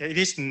it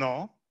is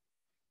no,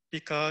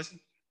 because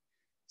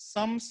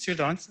some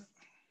students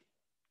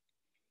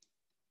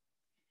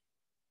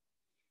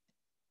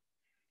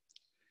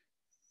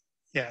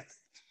have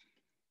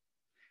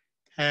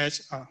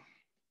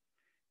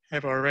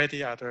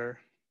already other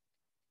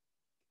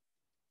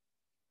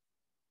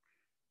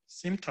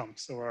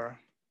symptoms or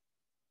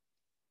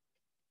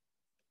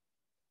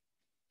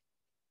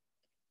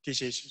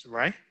diseases,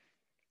 right?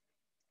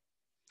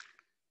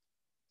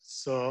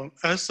 So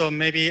also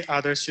maybe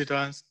other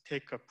students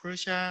take a flu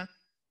shot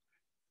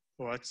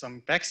or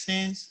some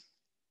vaccines.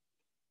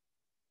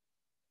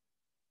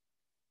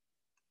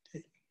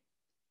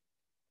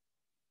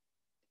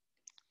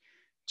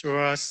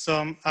 Or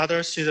some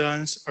other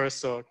students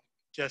also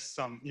get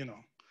some,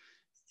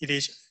 it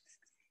is,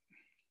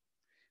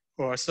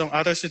 or some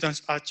other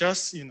students are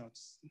just,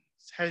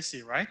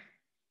 healthy, right?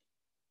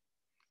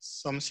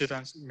 Some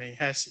students may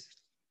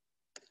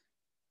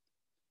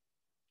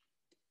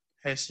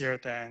healthier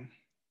than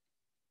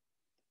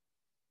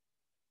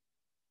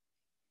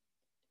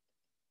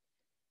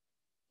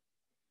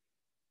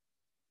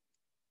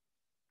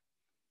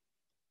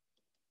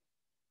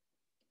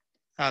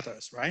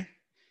others, right?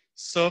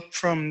 So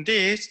from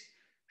this,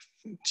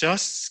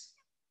 just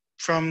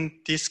from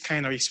this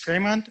kind of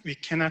experiment, we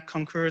cannot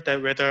conclude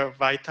that whether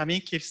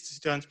vitamin keeps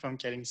students from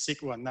getting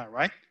sick or not,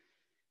 right?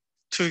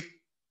 To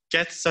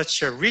get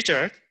such a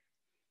result,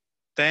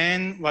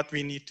 then what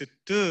we need to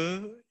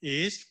do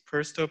is,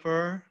 first of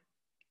all,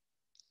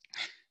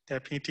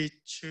 definitely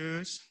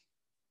choose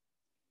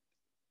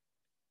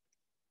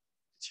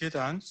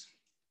students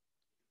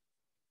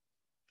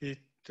with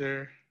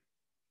the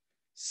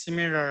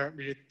similar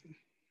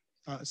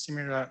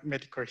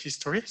medical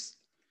histories.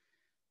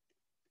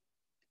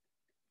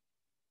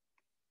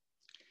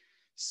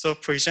 So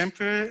for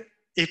example,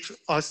 if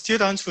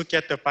students who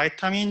get the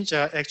vitamins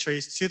are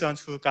actually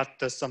students who got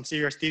some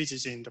serious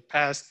diseases in the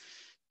past,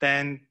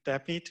 then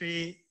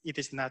definitely it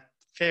is not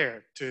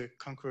fair to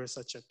conclude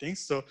such a thing.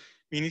 So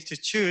we need to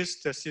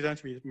choose the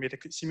students with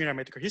similar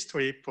medical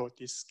history for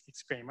this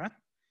experiment.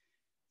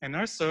 And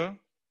also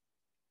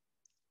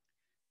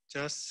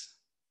just,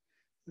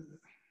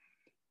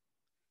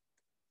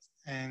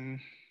 and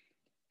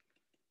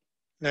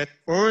let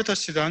all the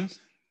students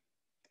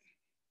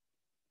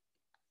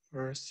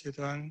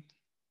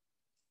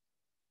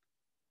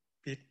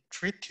be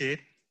treated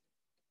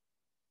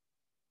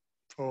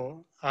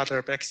for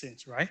other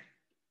vaccines, right?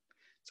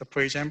 So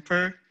for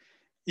example,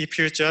 if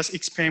you just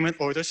experiment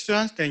all the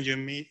students, then you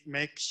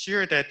make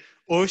sure that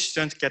all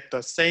students get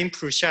the same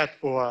flu shot,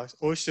 or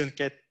all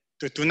students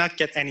do not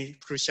get any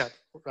flu shot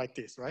like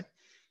this, right?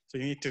 So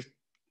you need to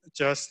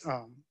just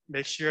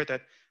make sure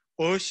that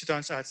all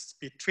students are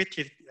be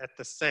treated at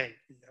the same,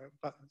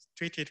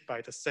 treated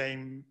by the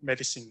same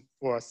medicine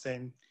or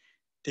same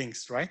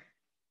things, right?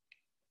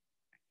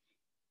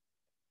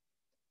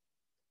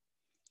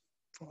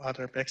 For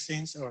other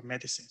vaccines or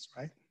medicines,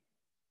 right?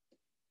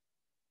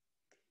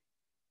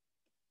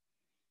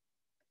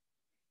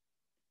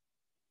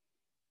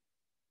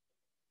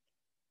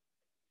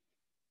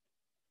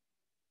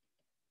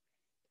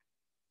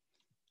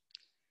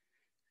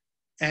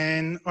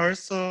 And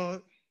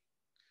also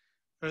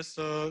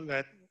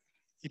that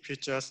if you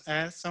just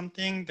add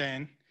something,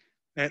 then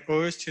let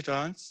all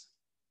students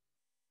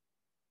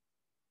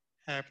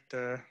have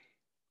the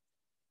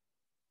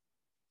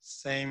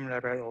same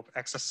level of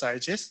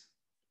exercises,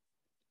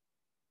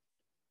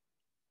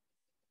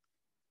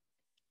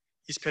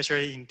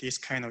 especially in this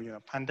kind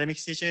of pandemic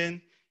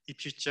season.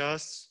 If you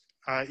just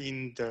are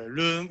in the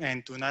room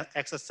and do not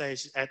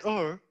exercise at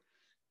all,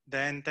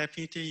 then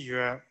definitely you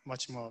are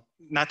much more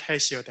not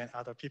healthier than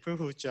other people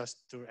who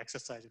just do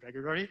exercise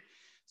regularly.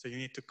 So you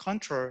need to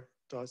control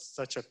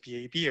such a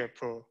behavior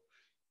for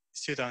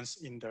students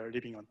in the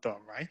living on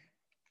dorm, right?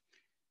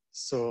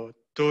 So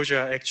those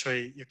are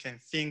actually, you can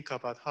think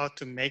about how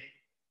to make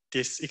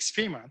this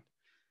experiment.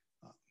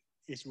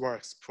 It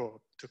works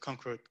to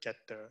conclude, get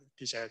the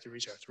desired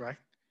result, right?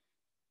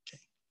 Okay.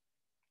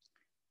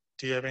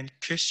 Do you have any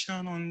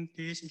question on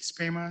this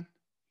experiment?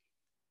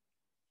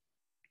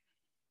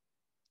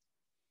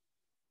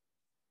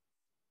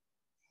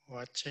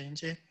 What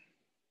changed it?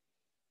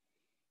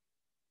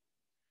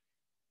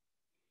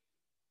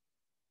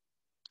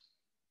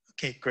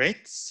 Okay,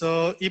 great.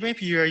 So even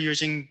if you are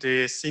using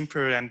the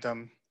simple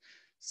random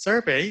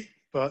survey,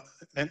 but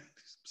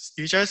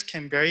users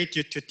can vary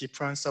due to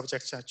different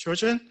subjects are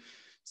chosen.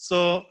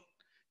 So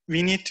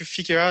we need to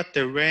figure out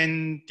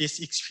when this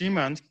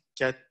experiment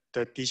get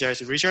the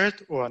desired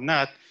result or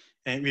not,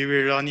 and we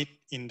will run it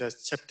in the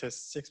chapter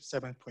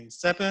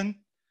 7.7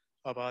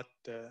 about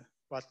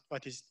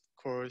what is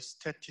called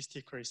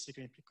statistically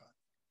significant.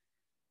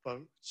 But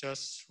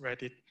just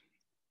read it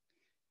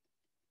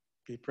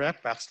be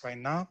black box right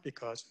now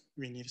because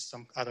we need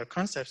some other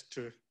concepts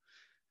to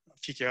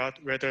figure out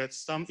whether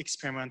some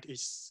experiment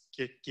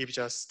gives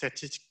us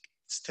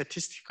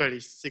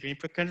statistically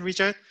significant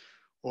result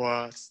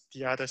or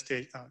the other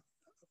stage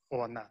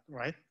or not,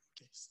 right?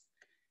 Okay.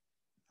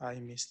 I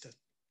missed the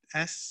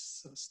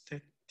S, so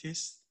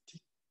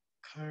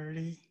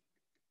statistically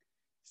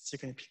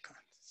significant,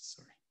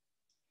 sorry.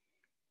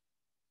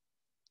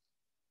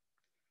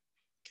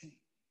 Okay.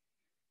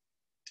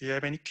 Do you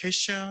have any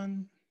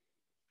question?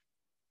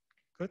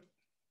 Good.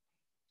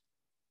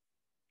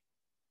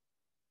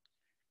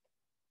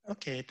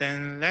 Okay,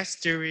 then let's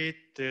do with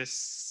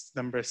this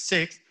number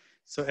 6.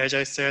 So as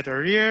I said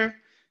earlier,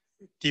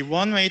 the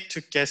one way to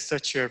get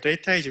such your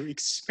data is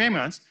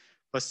experiments,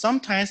 but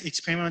sometimes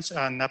experiments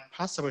are not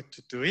possible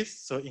to do it.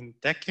 So in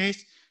that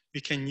case,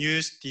 we can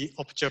use the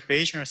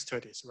observational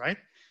studies, right?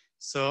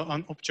 So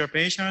an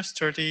observational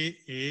study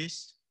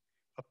is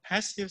a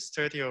passive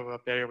study of a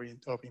variable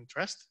of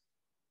interest.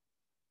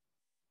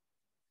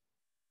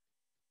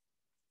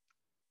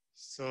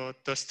 So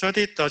the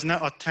study does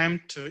not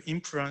attempt to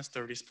influence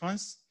the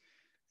response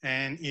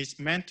and is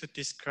meant to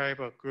describe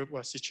a group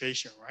or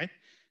situation, right?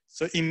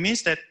 So it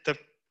means that the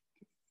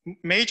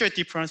major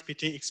difference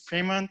between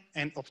experiment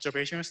and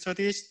observational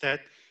studies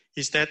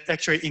is that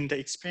actually in the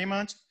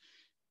experiment,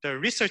 the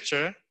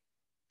researcher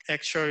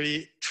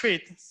actually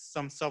treats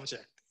some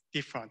subject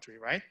differently,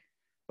 right?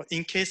 But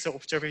in case of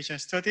observational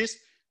studies,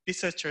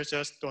 researchers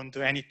just don't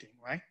do anything,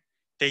 right?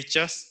 They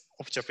just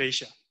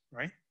observation,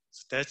 right?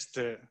 So that's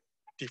the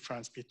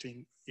difference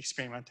between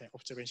experiment and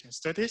observational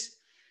studies.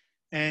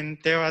 And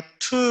there are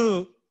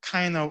two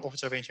kind of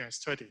observational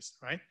studies,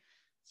 right?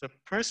 The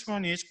first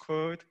one is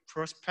called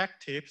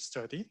prospective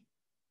study.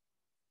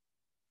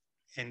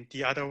 And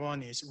the other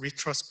one is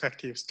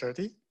retrospective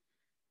study.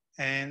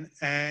 And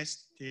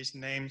as these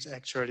names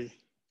actually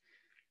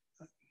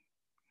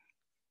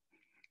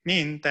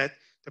mean that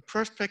the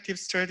prospective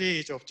study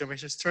is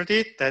observation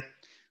study that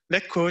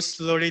records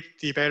slowly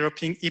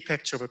developing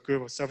effects of a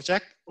group of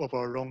subjects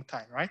over a long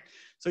time, right?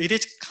 So it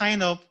is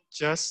kind of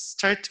just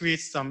start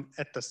with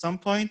some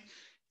point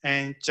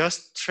and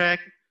just track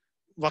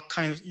what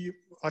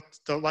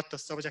the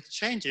subject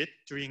changes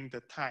during the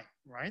time,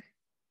 right?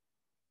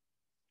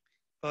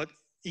 But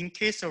in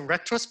case of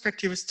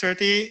retrospective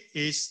study,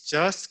 is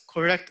just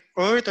collect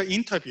all the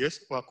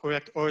interviews or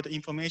collect all the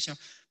information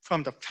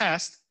from the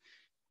past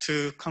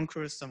to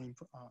conclude some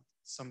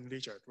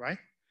result, right?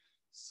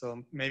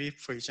 So maybe,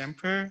 for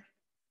example,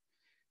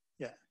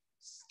 yeah,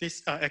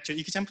 this actually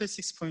example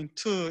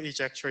 6.2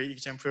 is actually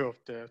example of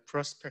the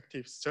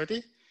prospective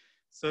study.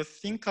 So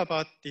think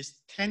about this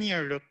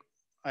 10-year look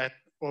at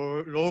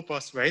all low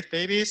birth rate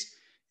babies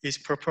is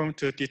performed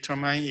to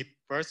determine if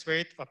birth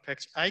rate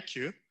affects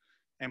IQ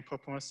and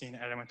performance in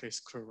elementary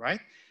school, right?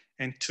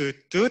 And to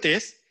do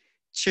this,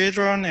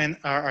 children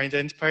are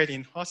identified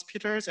in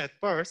hospitals at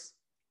birth,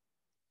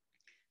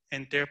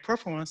 and their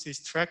performance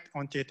is tracked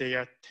until they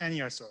are 10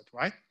 years old,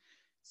 right?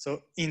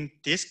 So in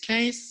this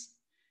case,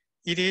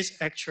 it is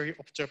actually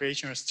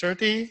observational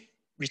study,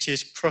 which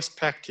is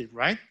prospective,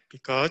 right?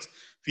 Because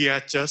we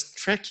are just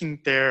tracking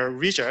their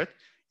result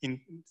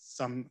in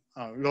some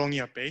long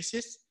year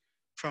basis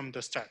from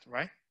the start,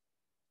 right?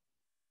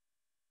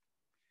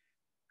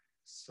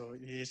 So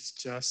it is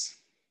just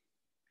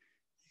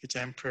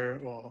example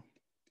or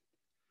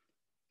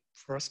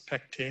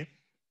prospective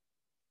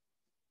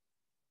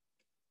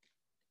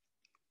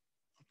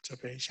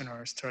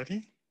observational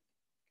study.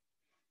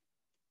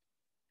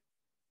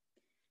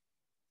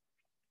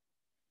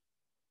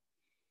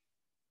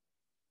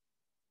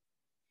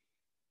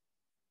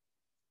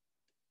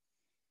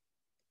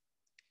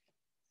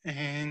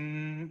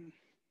 And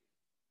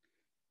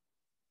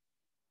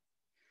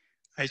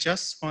I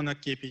just want to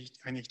give you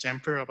an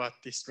example about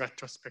this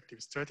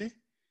retrospective study.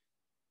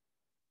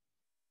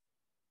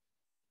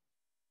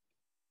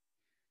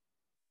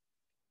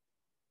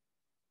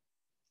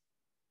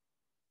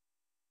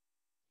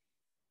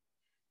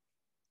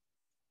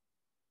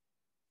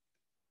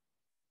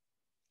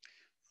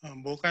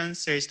 Morgan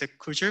says that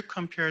could you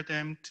compare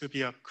them to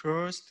be a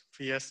closed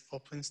vs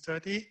open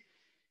study?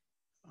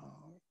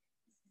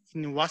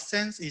 In what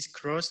sense is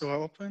closed or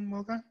open,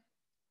 Morgan?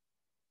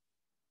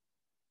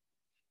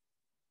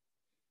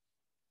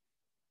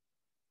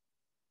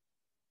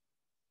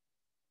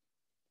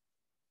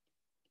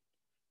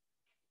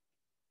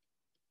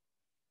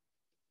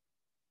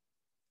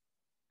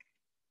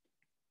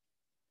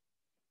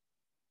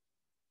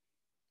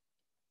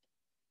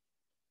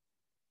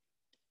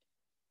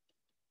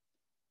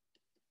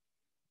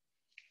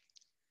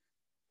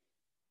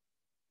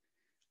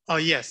 Oh,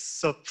 yes.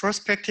 So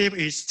prospective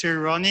is still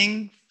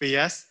running.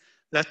 Yes.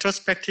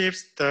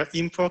 Retrospectives, the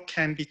info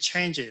can be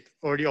changed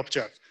or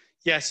observed.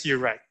 Yes, you're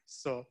right.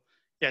 So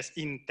yes,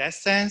 in that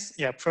sense,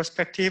 yeah,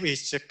 prospective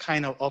is just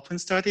kind of open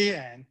study,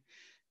 and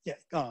yeah,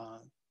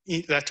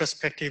 in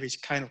retrospective is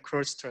kind of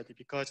closed study,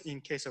 because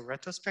in case of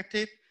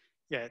retrospective,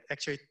 yeah,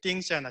 actually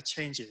things are not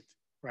changed,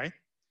 right?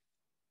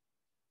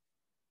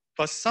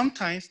 But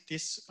sometimes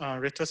these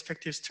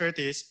retrospective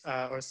studies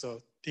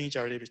also things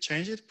are really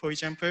changed. For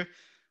example,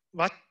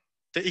 what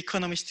the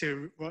economist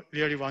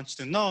really wants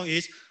to know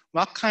is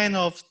what kind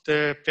of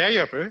the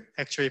variable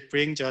actually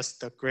brings us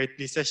the Great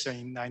Recession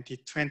in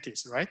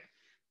 1920s, right?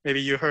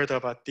 Maybe you heard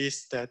about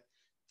this, that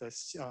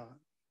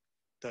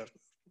the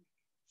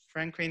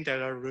Franklin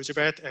Delano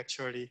Roosevelt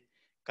actually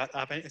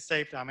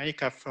saved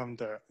America from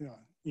the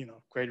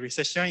Great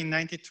Recession in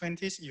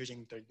 1920s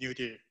using the New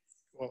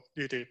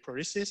Deal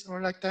policies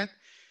or like that.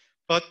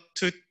 But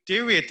to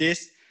deal with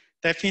this,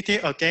 definitely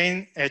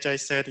again, as I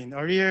said in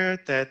earlier,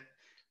 that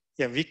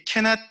yeah, we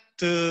cannot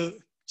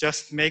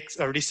just make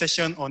a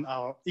recession on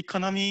our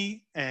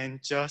economy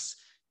and just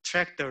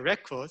track the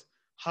record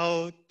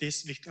how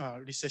this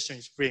recession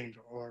is bring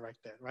or like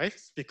that, right?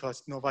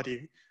 Because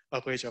nobody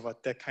agrees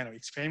about that kind of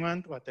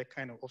experiment or that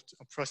kind of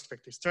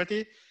prospective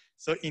study.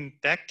 So in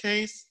that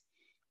case,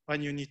 what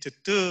you need to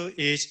do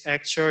is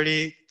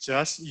actually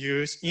just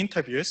use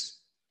interviews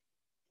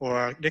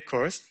or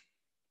records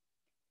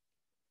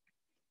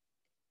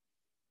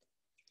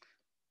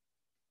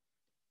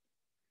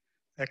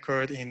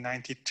occurred in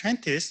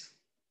 1920s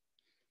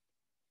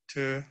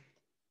to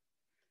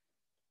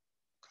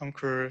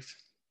conclude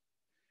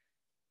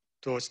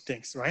those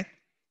things, right?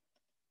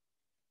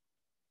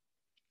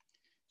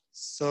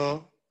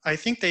 So I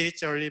think that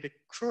it's a little bit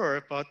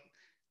cruel, but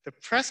the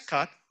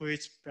Prescott, who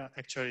is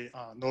actually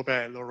a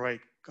Nobel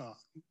laureate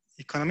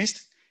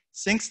economist,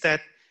 thinks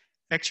that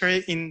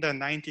actually in the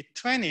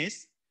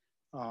 1920s,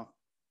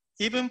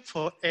 even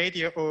for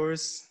 8-year-old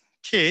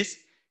kids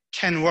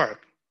can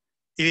work.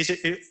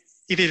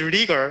 It is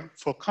legal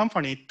for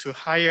company to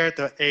hire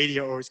the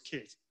 8-year-old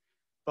kids.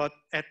 But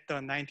at the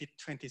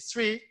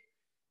 1923,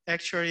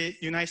 actually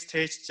United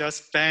States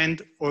just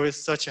banned all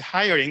such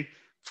hiring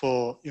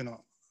for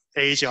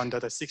age under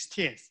the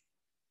 16th.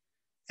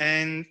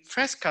 And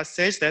Prescott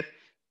says that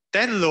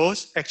that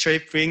laws actually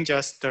bring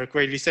us the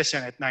Great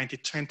Recession at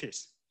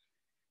 1920s.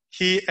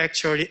 He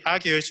actually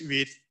argues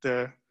with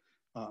the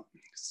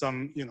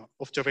some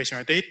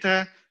observational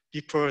data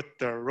before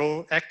the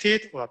law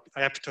acted or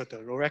after the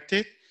law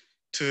acted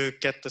to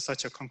get to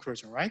such a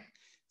conclusion, right?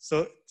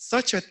 So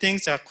such a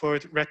things are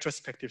called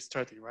retrospective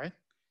study, right?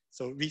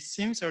 So it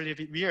seems a little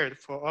bit weird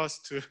for us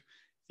to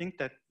think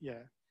that,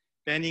 yeah,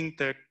 banning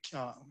the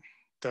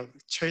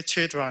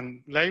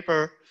children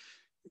labor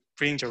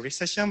brings a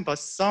recession, but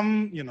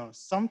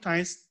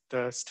sometimes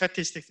the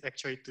statistics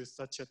actually do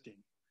such a thing,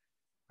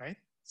 right?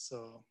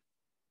 So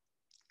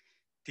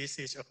this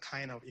is a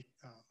kind of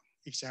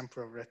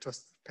example of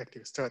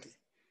retrospective study.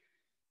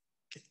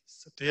 Okay,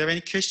 so do you have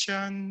any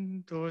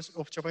question, those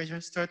observation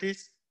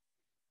studies?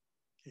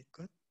 Okay,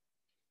 good.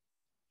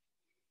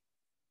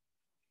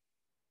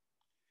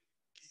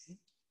 Okay.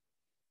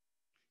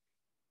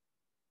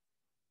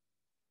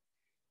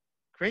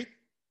 Great.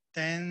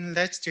 Then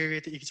let's do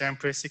with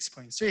example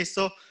 6.3.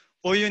 So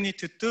all you need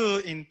to do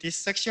in this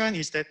section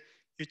is that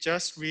you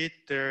just read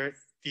the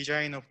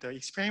design of the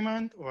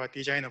experiment or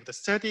design of the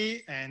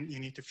study, and you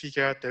need to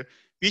figure out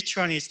which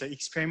one is the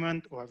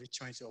experiment or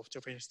which one is the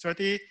observation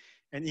study.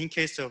 And in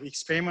case of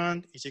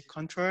experiment, is it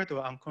controlled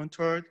or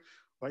uncontrolled?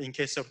 Or in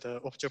case of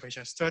the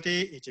observation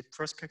study, is it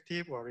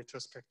prospective or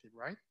retrospective,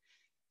 right?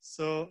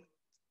 So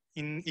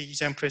in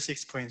example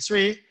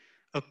 6.3,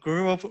 a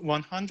group of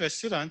 100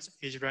 students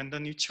is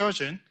randomly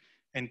chosen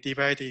and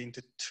divided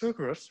into 2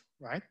 groups,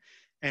 right?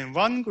 And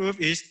one group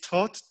is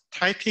taught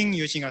typing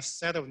using a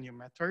set of new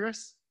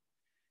materials,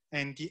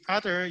 and the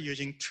other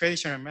using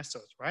traditional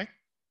methods, right?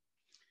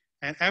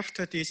 And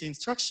after this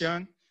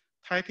instruction,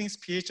 typing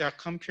speeds are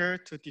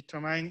compared to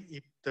determine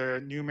if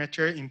the new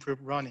material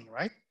improve running,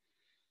 right?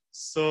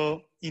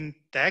 So in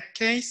that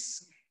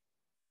case,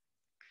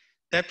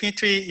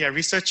 definitely, yeah,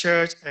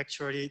 researchers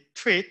actually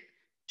treat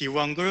the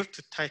one group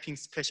to typing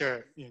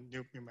special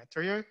new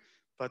material,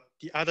 but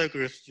the other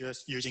groups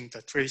just using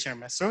the traditional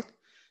method.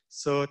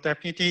 So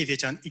definitely it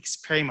is an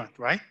experiment,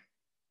 right?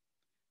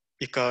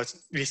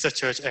 Because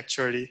researchers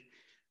actually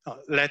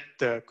let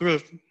the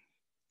group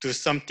do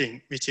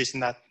something which is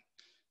not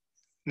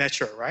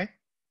natural, right?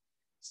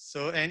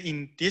 So, and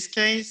in this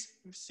case,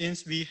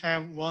 since we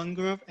have one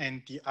group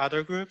and the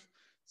other group,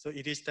 so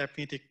it is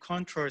definitely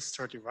control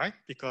study, right?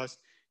 Because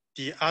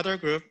the other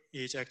group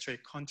is actually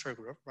control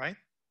group, right?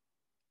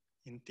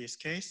 In this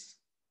case.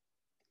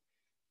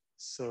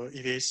 So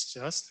it is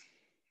just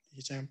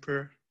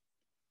example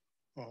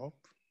of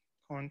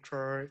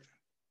controlled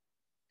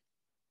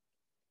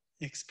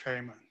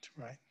experiment,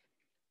 right?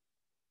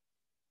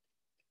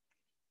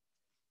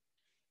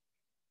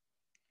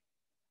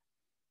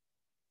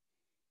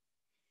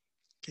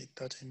 Okay,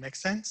 does it make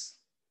sense?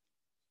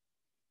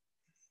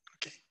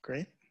 Okay,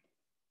 great.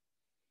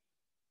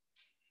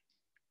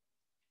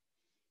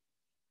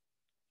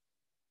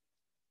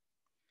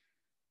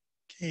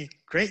 Okay,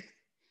 great.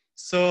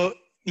 So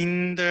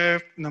in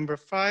the number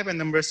 5 and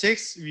number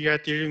 6, we are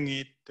dealing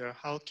with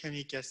how can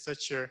we get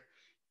such a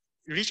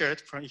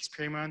result from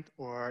experiment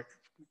or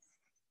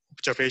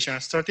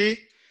observational study.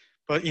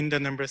 But in the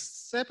number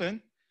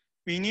 7,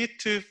 we need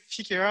to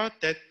figure out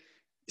that,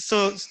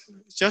 so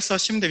just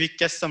assume that we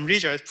get some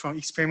result from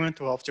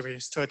experiment or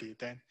observational study.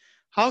 Then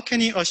how can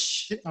we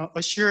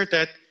assure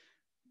that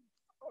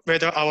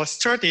whether our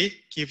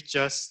study gives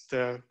just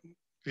the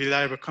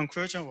reliable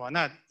conclusion or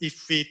not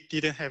if we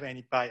didn't have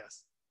any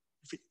bias?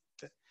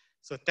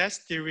 So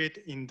that's dealt with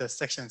in the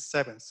section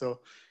 7. So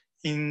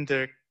in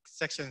the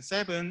section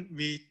 7,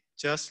 we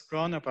just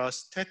learn about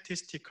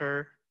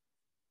statistical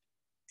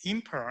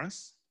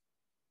inference.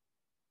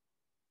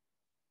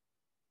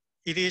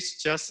 It is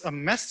just a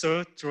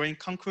method drawing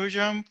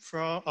conclusion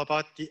from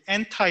about the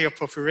entire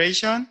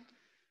population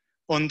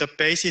on the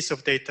basis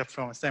of data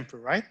from a sample,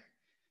 right?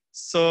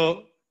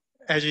 So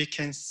as you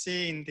can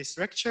see in this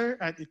lecture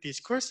and these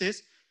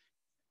courses,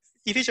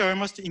 it is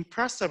almost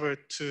impossible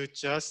to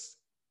just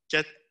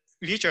get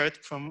result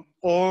from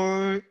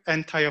all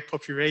entire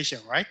population,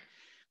 right?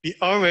 We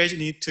always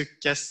need to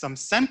get some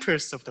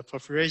samples of the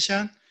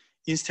population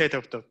instead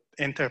of the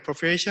entire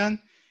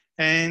population.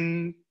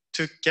 And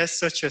to get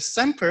such a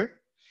sample,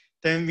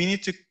 then we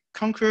need to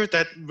conclude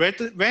that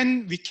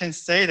when we can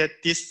say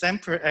that this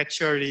sample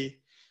actually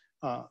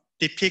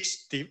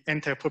depicts the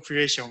entire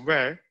population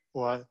well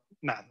or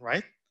not,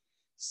 right?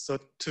 So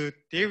to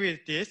deal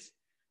with this,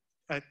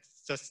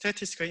 the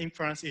statistical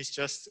inference is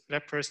just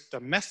refers the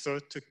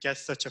method to get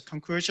such a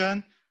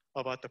conclusion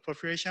about the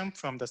population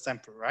from the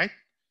sample, right?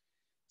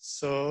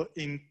 So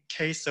in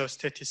case of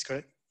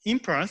statistical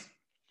inference,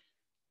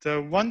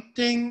 the one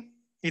thing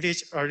it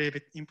is a little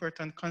bit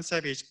important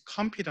concept is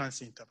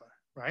confidence interval,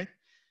 right?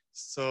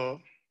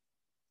 So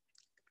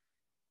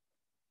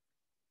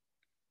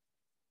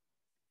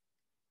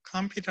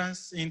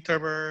confidence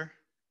interval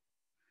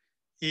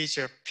is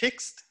a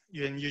fixed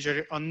and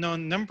usually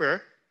unknown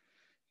number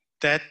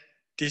that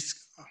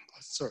this,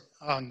 sorry,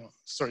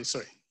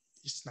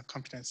 it's not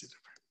confidence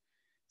interval.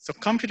 So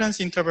confidence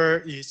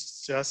interval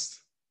is just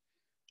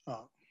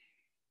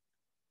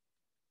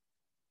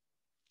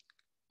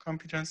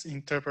confidence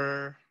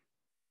interval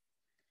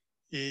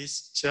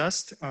is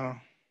just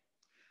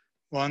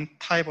one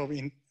type of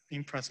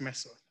inference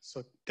method.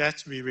 So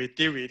that we will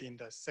deal with in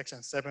the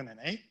section 7 and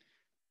 8.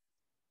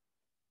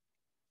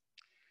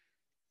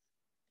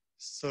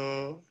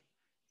 So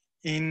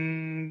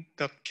in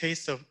the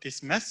case of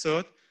this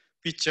method,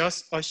 we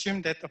just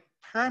assume that a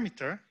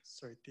parameter,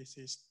 sorry, this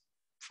is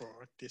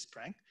for this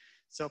blank.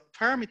 So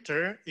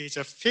parameter is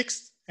a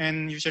fixed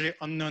and usually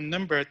unknown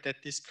number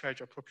that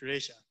describes a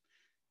population.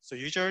 So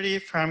usually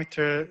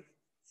parameter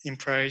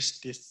implies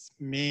this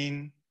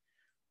mean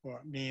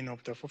or mean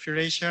of the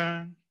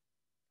population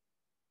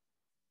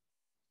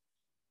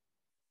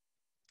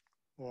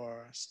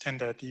or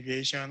standard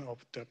deviation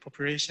of the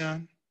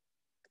population.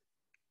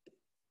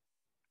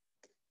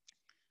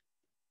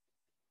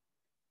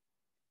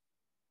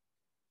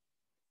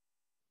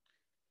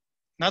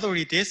 Not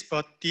only this,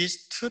 but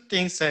these two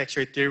things are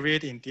actually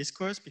derived in this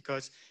course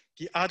because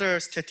the other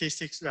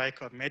statistics like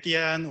a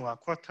median or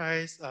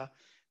quartiles are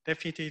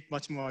definitely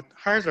much more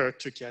harder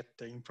to get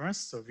the inference.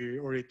 So we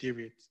already deal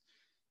with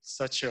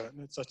such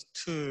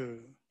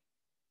two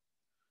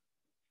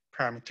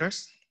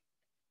parameters.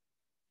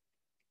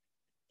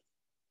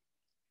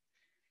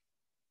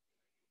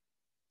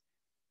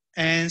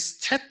 And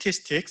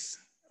statistics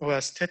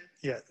or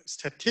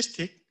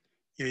statistic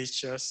is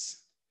just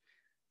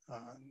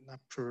not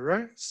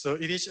plural. So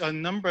it is a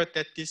number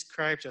that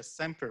describes a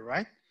sample,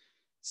 right?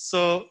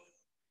 So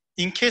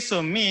in case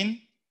of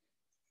mean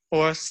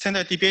or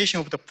standard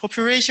deviation of the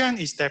population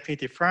is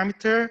definitely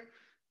parameter,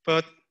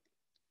 but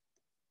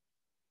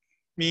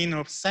mean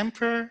of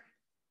sample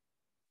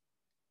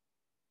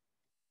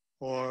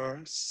or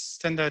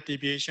standard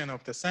deviation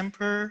of the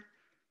sample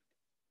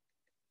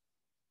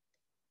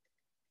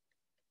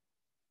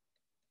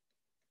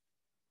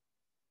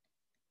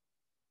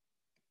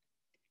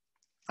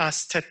a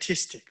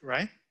statistic,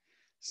 right?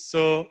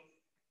 So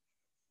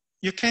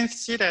you can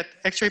see that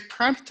actually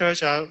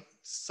parameters are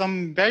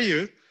some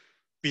value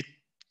we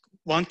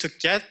want to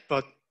get,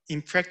 but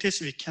in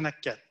practice we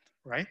cannot get,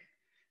 right?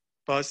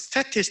 But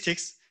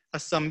statistics are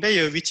some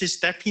value which is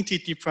definitely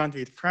different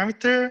with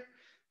parameter,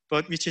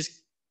 but which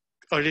is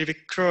a little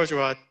bit close,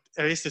 or at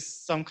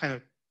least some kind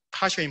of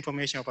partial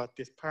information about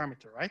this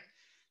parameter, right?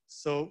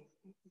 So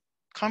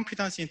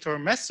confidence interval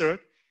method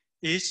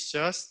is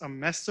just a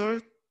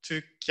method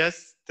to get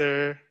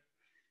the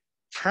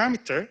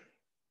parameter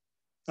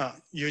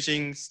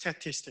using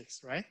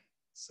statistics, right?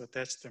 So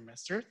that's the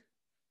method.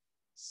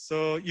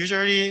 So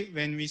usually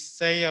when we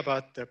say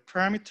about the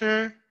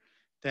parameter,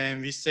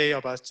 then we say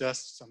about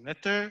just some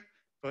letter,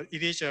 but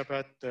it is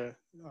about the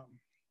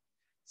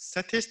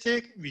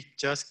statistic, we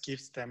just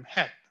give them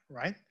head,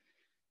 right?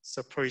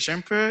 So for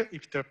example,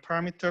 if the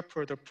parameter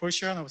for the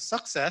portion of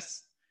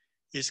success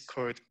is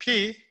called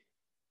P,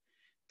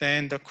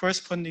 then the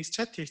corresponding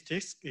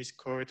statistics is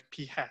called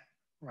P hat,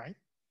 right?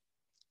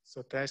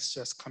 So that's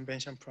just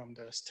convention from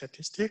the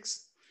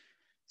statistics.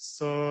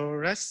 So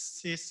let's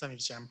see some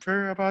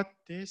example about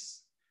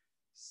this.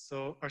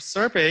 So a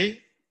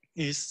survey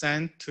is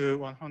sent to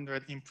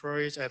 100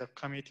 employees at a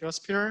community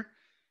hospital,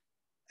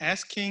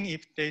 asking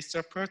if they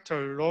support a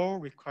law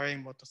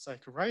requiring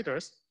motorcycle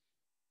riders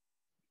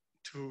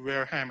to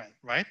wear helmet,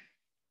 right?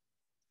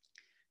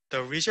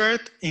 The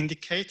result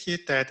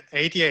indicated that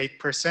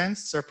 88%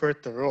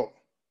 support the law.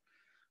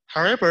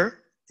 However,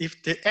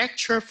 if the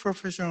actual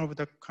proportion of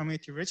the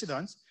community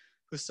residents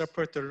who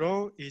support the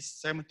law is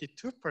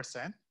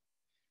 72%,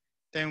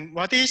 then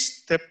what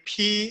is the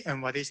P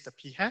and what is the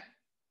P hat?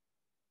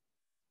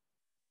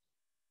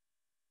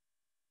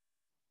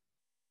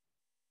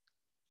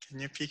 Can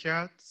you figure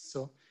out?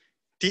 So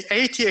the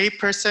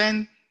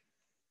 88%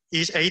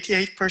 is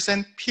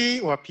 88%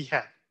 P or P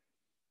hat?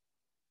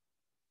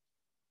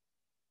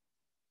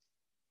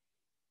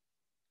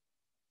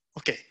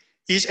 Okay,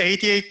 is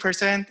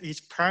 88%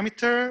 is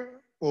parameter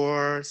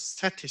or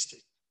statistic?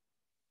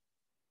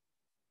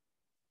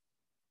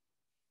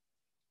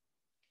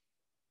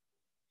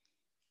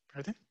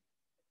 Pardon?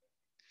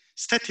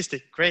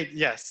 Statistic, great,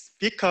 yes.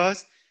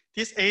 Because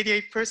this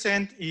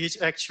 88%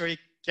 is actually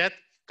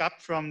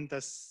got from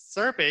the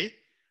survey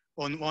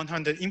on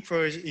 100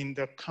 employees in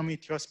the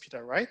community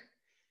hospital, right?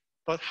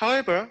 But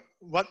however,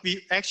 what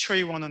we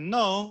actually want to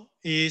know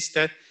is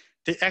that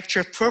the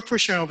actual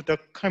proportion of the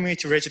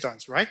community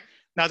residents, right?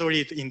 Not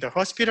only in the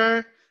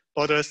hospital,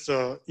 but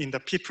also in the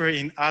people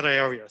in other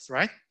areas,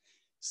 right?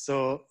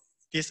 So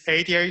this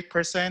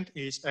 88%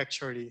 is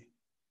actually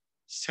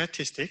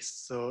statistics,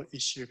 so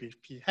it should be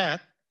P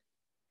hat.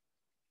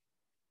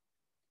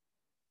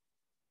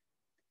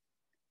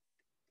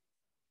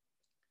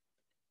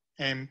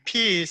 And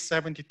P is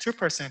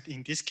 72%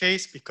 in this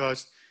case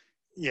because,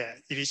 yeah,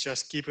 it is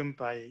just given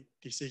by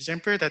this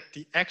example that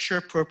the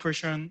actual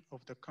proportion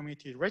of the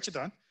community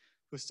resident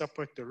who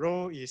support the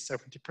law is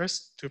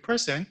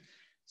 72%.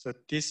 So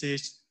this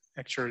is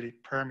actually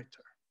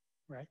parameter,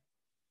 right?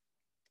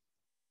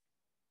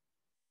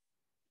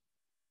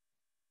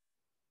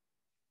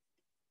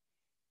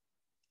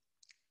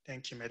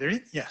 Thank you,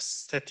 Madeline. Yes,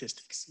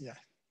 statistics, yeah.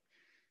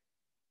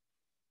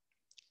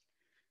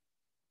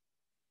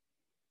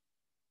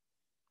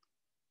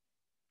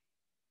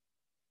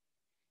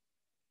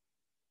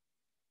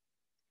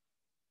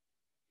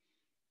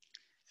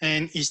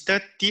 And is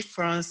that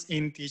difference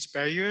in these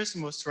values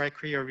most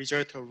likely a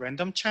result of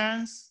random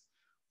chance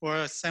or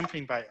a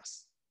sampling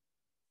bias?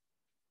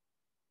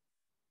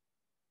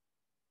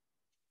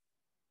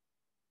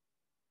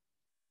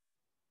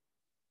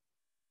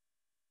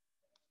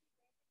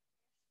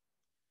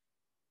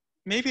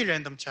 Maybe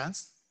random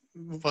chance.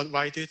 But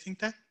why do you think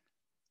that?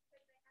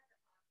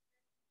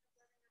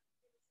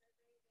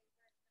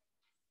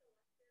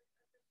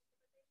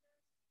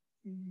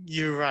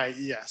 You're right,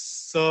 yes.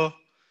 So,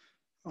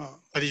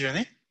 what is your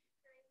name?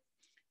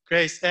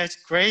 Grace.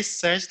 Grace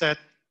says that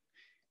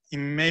it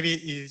maybe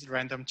is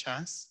random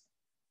chance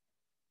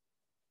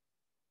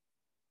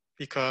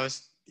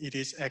because it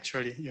is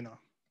actually,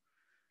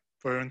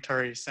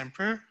 voluntary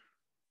sample,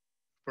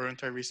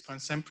 voluntary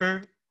response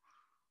sample,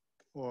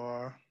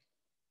 or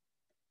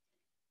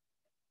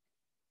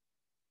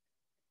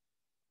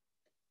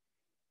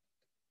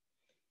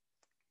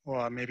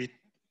maybe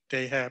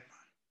they have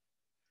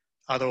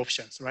other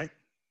options, right?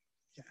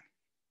 Yeah.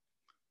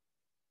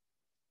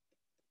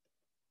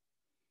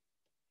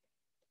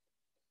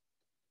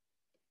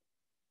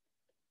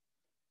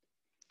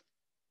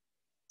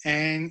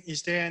 And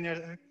is there any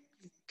other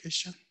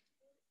question?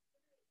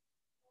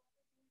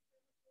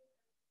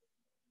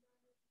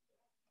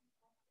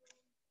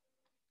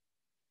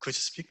 Could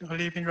you speak a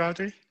little bit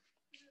louder?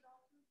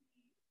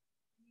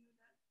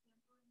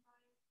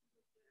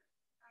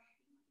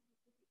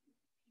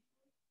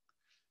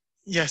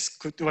 Yes,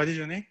 what is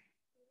your name?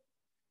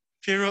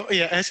 Firo,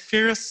 yeah, as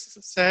Firo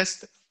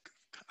says,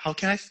 how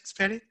can I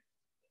spell it?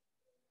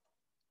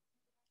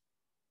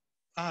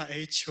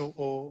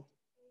 H-O-O-A-Y.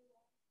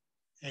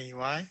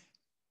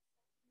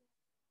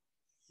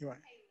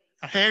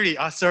 Harry,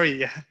 sorry,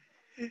 yeah.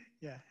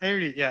 Yeah,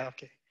 Harry, yeah,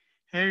 okay.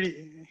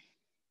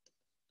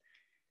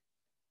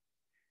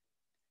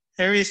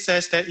 Harry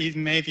says that it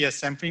may be a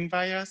sampling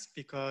bias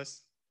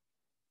because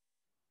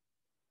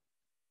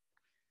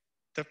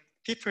the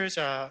people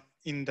are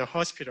in the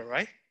hospital,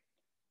 right?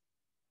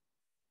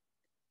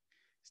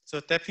 So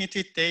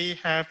definitely they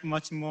have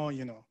much more,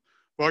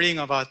 worrying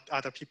about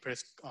other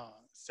people's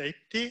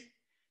safety,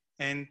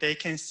 and they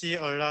can see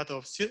a lot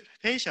of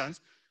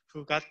patients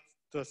who got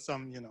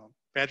some,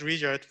 bad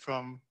result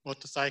from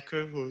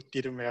motorcycle who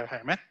didn't wear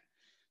helmet.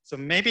 So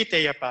maybe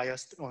they are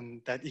biased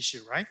on that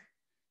issue, right?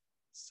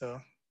 So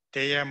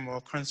they are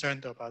more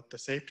concerned about the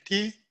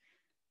safety.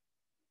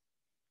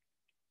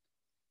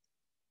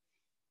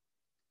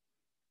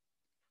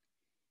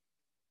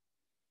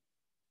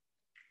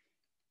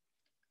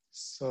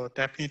 So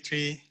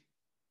definitely,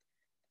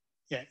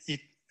 yeah,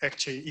 it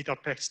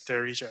affects the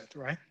result,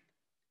 right?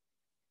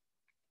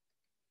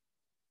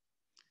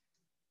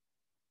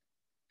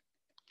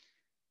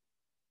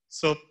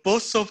 So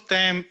both of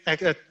them,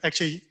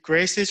 actually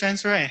Grace's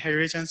answer and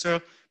Harry's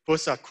answer,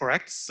 both are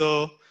correct.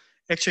 So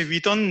actually we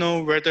don't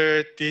know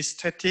whether this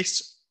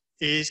statistics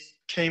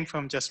came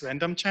from just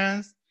random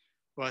chance,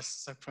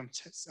 was from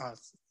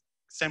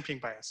sampling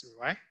bias,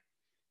 right?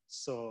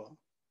 So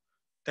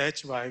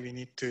that's why we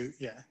need to,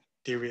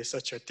 deal with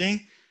such a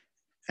thing.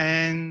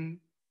 And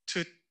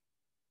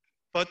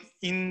but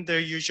in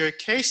the usual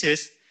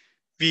cases,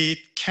 we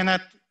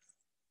cannot,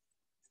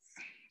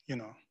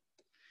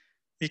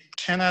 we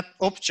cannot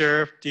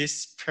observe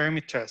these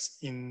parameters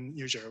in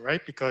usual,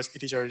 right? Because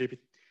it is a little bit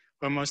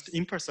almost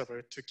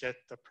impossible to get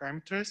the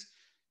parameters.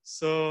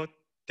 So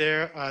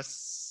there are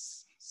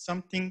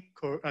something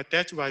called,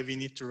 that's why we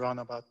need to learn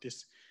about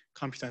this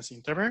confidence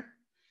interval.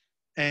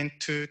 And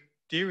to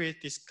deal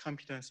with this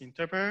confidence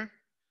interval,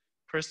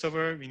 first of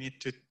all, we need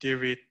to deal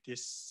with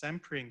this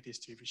sampling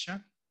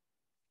distribution.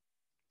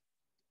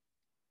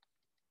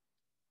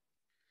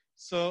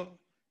 So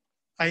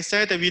I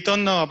said that we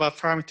don't know about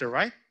parameter,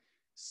 right?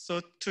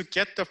 So to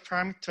get the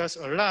parameters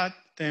a lot,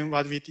 then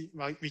what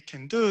we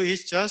can do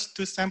is just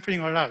do sampling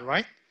a lot,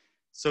 right?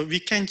 So we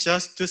can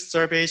just do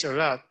surveys a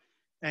lot.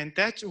 And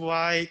that's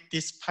why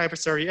this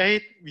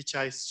 538, which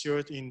I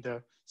showed in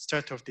the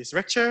start of this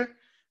lecture,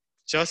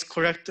 just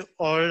collect a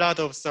lot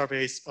of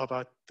surveys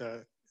about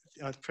the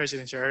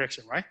presidential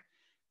election, right?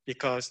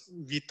 Because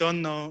we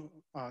don't know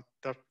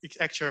the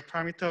actual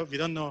parameter. We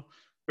don't know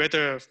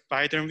whether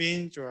Biden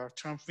wins or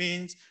Trump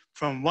wins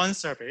from one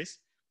surveys,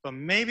 but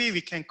maybe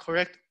we can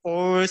correct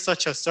all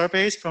such a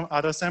surveys from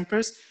other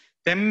samples.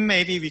 Then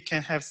maybe we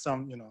can have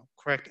some,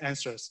 correct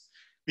answers,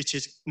 which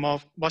is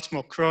much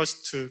more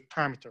close to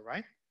parameter,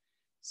 right?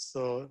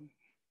 So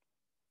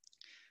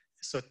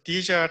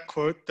these are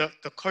called,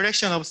 the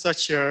collection of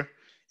such a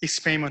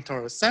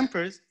experimental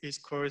samples is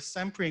called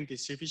sampling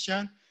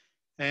distribution.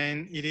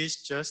 And it is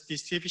just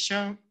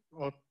distribution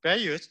of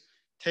values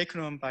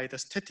taken on by the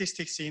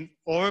statistics in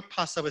all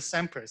possible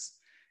samples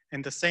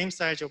and the same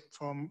size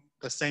from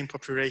the same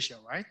population,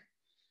 right?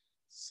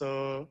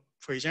 So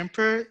for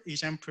example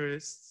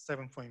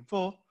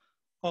 7.4,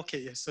 okay,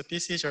 yes, so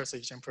this is also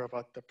example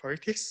about the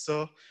politics.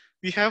 So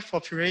we have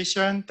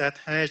population that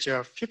has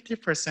a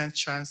 50%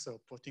 chance of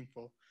voting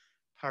for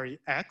party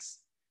X.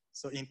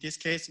 So in this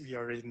case, we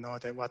already know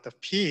that what the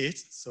P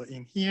is. So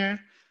in here,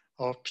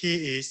 our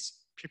P is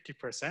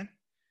 50%.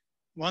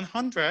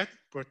 100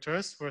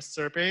 voters were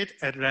surveyed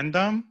at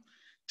random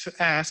to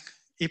ask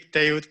if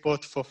they would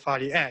vote for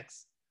party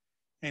X.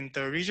 And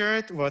the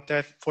result was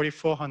that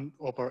 4,400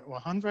 over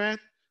 100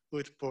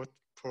 would vote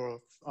for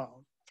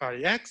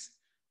party X.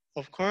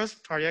 Of course,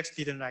 party X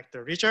didn't like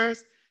the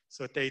results,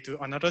 so they do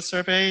another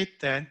survey.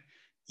 Then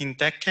in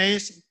that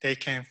case, they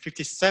can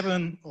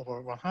 57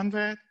 over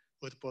 100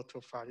 would vote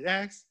for party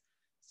X.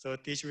 So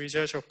these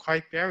results are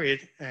quite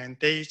varied, and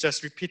they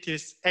just repeat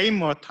this 8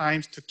 more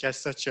times to get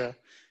such a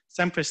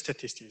sample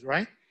statistics,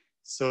 right?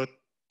 So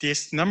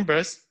these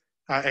numbers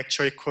are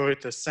actually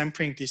called the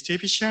sampling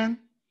distribution.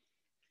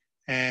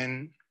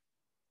 And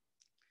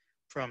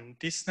from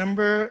this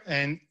number,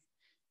 and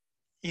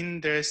in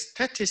the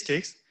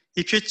statistics,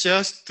 if you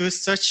just do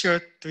such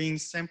a doing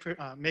sample,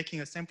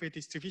 making a sample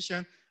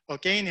distribution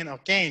again and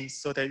again,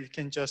 so that you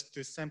can just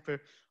do sample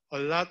a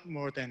lot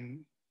more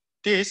than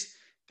this,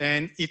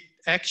 then it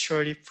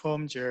actually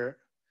forms your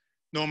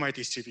normal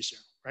distribution,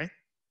 right?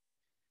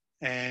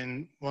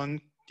 And one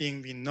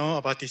thing we know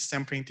about this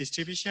sampling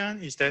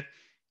distribution is that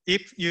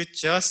if you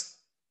just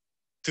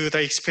do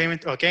the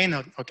experiment again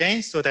and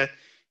again, so that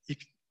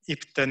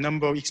if the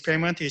number of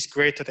experiment is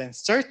greater than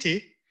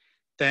 30,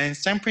 then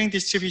sampling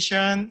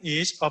distribution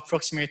is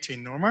approximately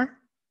normal.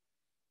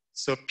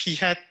 So P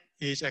hat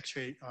is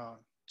actually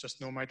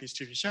just normal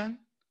distribution.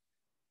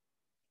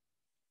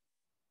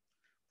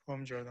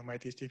 From your normal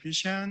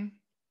distribution.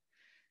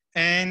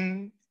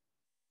 And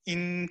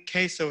in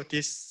case of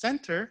this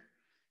center,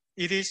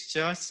 it is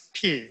just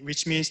P,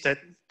 which means that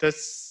the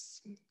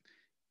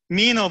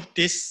mean of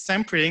this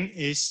sampling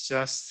is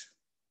just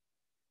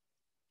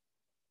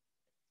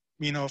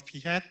mean of P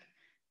hat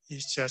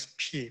is just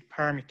P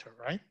parameter,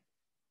 right?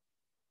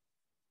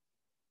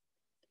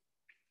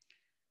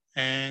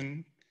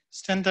 And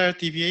standard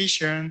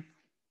deviation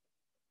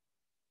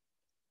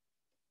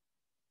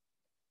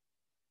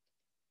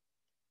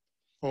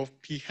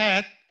of p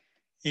hat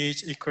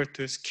is equal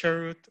to square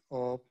root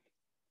of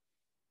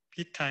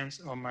p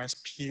times or minus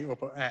p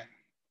over n,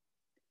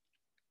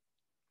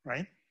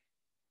 right?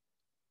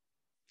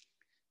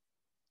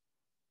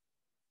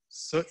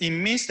 So it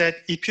means that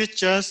if you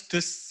just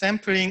do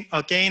sampling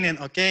again and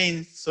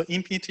again, so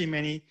infinitely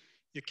many,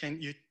 you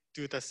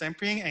do the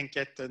sampling and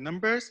get the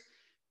numbers,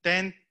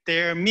 then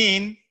their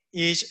mean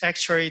is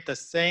actually the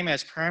same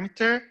as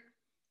parameter,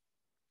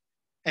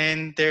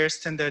 and their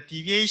standard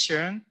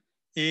deviation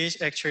is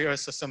actually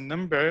also some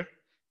number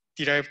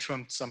derived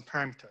from some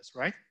parameters,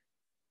 right?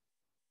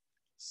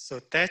 So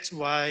that's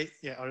why,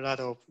 yeah, a lot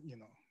of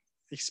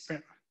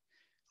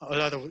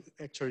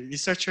actually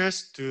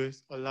researchers do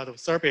a lot of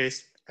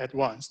surveys at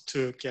once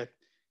to get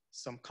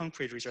some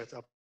concrete results.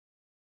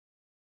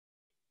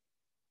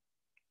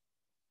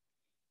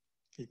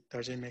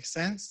 Does it make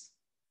sense?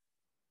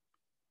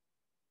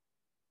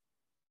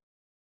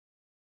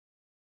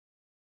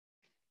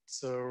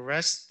 So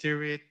let's deal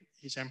with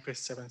example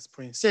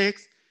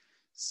 7.6.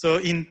 So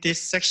in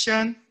this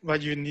section,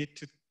 what you need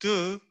to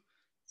do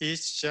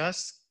is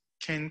just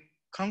can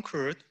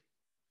conclude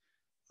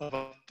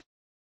about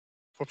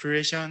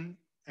population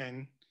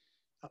and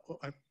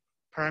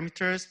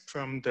parameters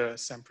from the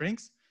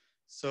samplings.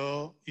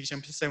 So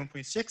example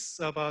 7.6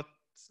 about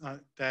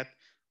that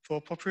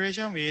for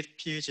population with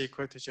pH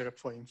equal to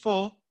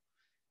 0.4,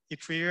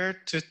 if we were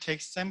to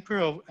take sample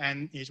of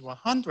n is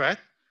 100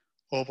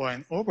 over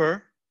and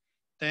over,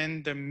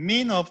 then the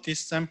mean of this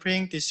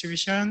sampling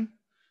distribution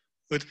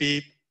would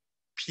be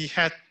p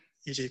hat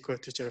is equal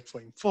to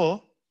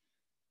 0.4.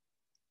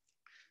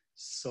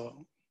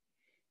 So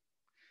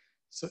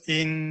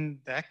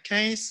in that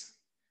case,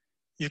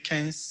 you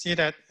can see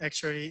that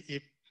actually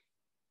if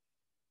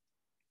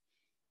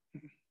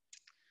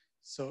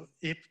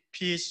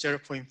p is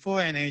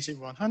 0.4 and n is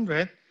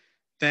 100,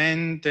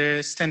 then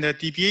the standard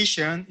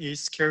deviation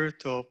is square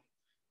root of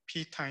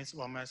p times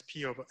 1 minus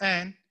p over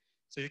n.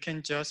 So you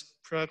can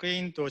just plug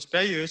in those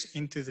values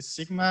into the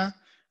sigma,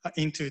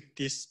 into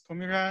this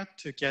formula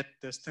to get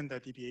the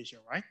standard deviation,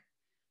 right?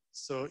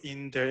 So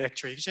in the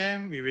actual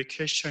exam, we will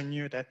question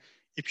you that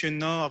if you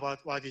know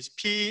about what is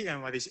p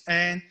and what is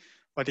n,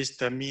 what is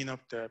the mean of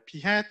the p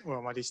hat,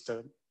 or what is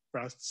the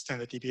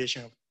standard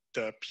deviation of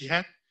the p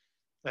hat,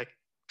 like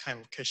kind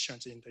of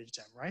questions in the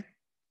exam, right?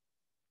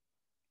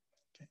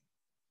 Okay.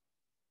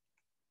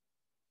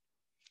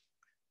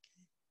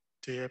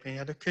 Do you have any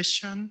other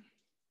question?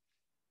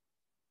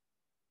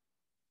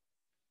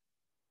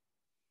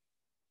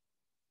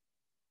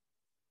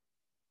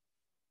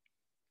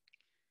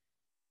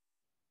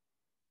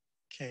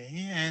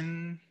 Okay,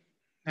 and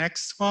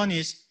next one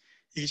is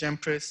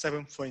example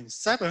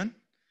 7.7.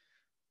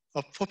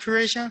 A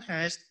population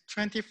has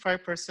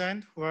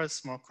 25% who are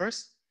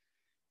smokers,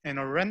 and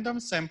a random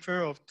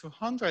sample of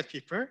 200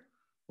 people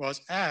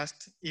was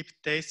asked if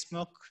they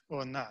smoke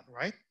or not,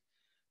 right?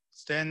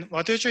 Then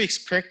what did you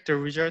expect the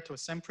result of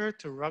sample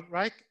to look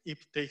like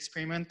if the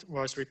experiment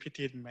was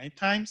repeated many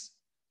times?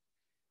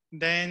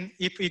 Then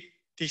if the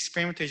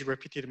experiment is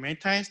repeated many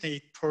times, then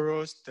it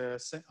follows the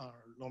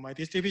normal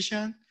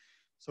distribution.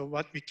 So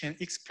what we can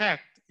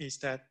expect is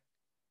that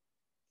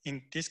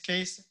in this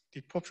case,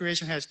 the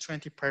population has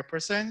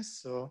 25%,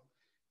 so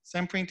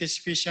sampling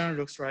distribution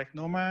looks like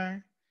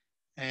normal,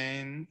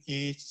 and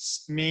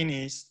its mean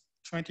is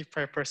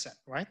 25%,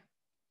 right?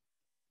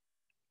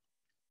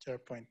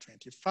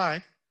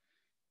 0.25.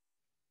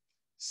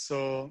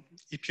 So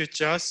if you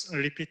just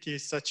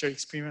repeat such an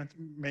experiment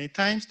many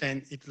times,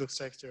 then it looks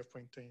like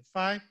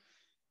 0.25.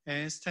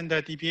 And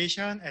standard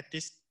deviation at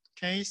this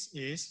case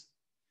is,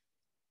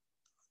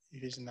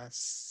 it is not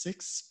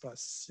 6, but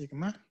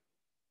sigma.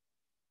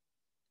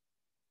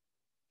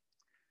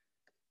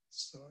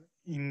 So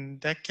in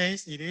that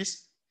case, it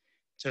is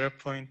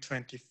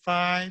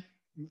 0.25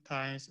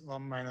 times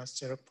 1 minus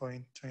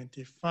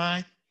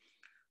 0.25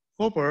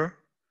 over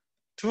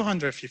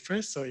 200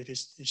 people. So it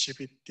should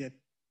be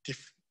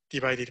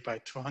divided by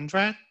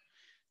 200.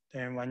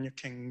 Then what you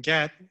can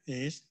get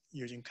is,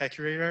 using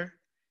calculator,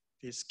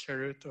 is square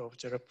root of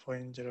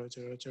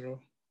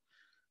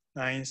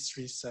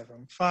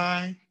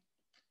 0.009375.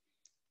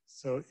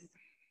 So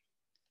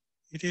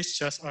it is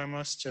just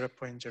almost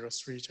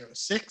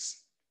 0.0306.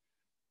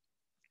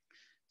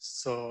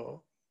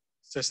 So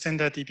the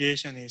standard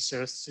deviation is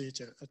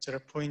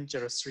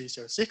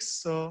 0.0306.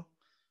 So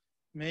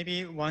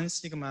maybe 1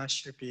 sigma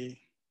should be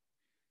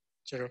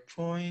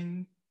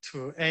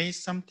 0.28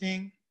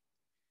 something.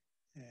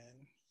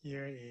 And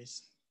here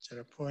is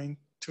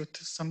 0.22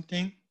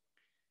 something.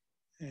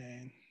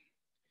 And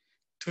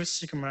 2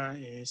 sigma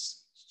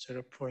is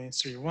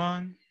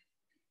 0.31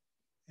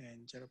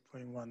 and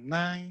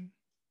 0.19.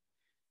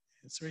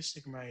 And 3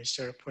 sigma is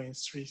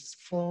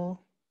 0.34.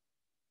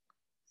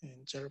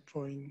 And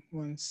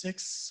 0.16,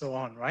 so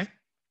on, right?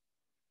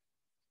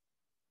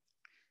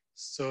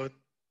 So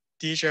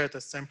these are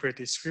the sampling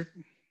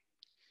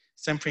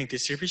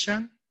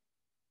distribution.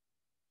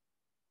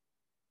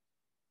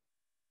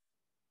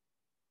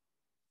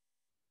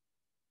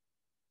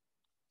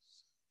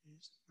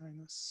 is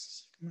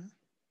minus sigma.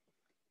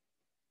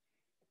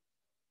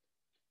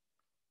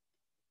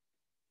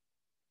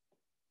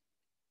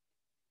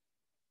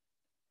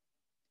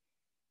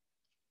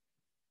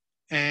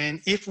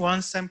 And if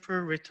one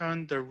sample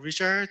returned the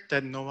result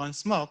that no one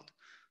smoked,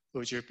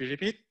 would you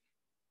believe it?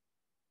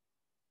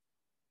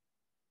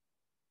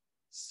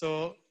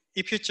 So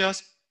if you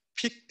just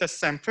pick the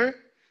sample,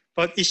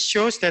 but it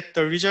shows that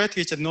the result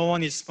is that no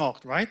one is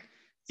smoked, right?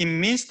 It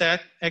means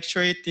that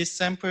actually this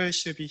sample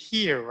should be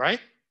here, right?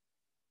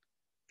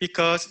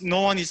 Because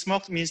no one is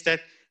smoked means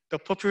that the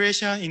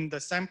population in the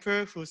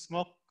sample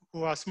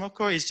who are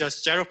smoker is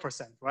just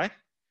 0%, right?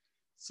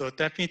 So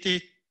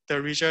definitely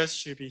the result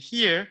should be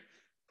here,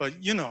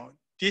 but you know,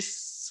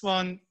 this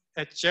one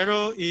at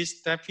 0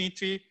 is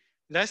definitely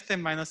less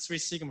than minus 3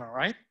 sigma,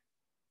 right?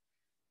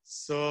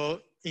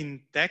 So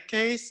in that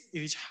case,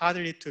 it is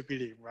hardly to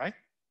believe, right?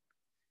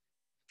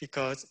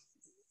 Because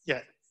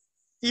yeah,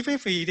 even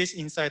if it is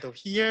inside of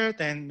here,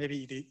 then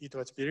maybe it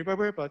was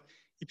believable, but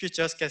if you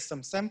just get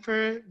some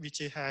sample which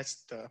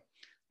has the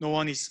no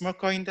one is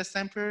smoker in the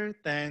sample,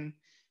 then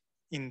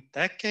in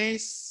that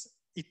case,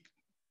 it's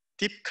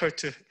difficult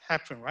to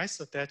happen, right?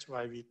 So that's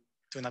why we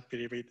do not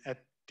believe it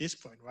at this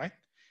point, right?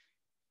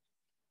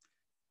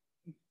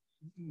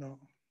 No,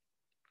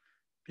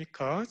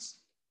 because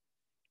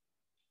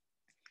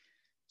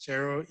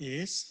 0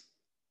 is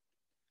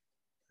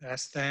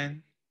less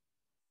than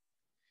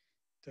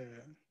the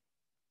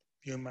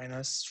mu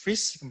minus 3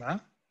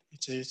 sigma,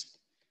 which is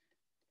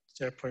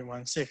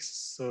 0.16.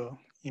 So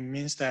it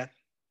means that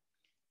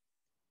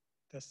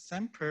the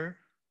sample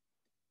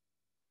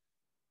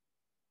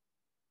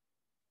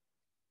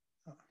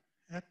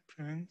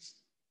happens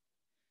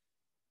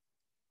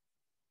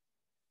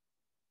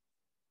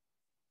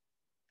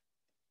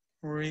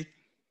with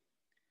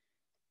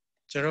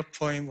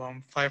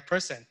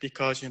 0.15%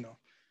 because, you know,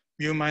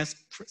 mu minus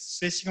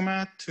 3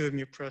 sigma to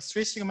mu plus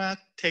 3 sigma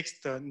takes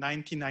the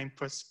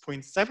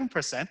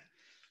 99.7%.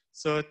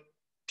 So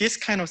this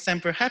kind of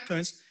sample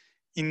happens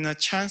in a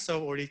chance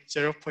of only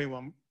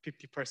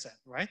 0.150%,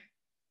 right?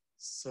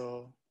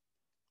 So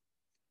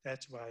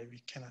that's why we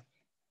cannot,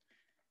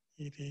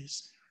 it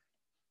is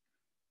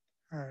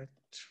hard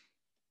to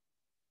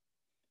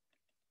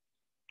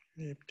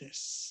believe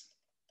this,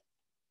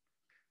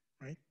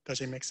 right?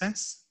 Does it make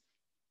sense?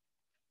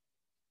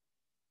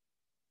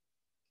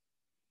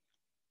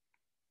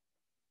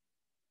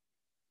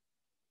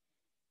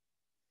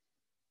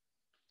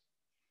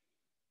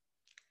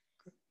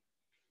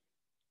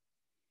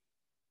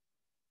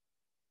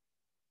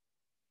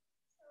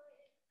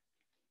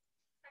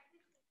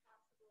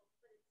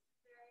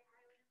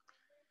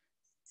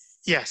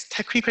 Yes,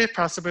 technically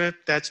possible.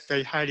 That's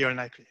very highly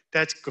unlikely.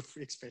 That's good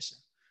expression.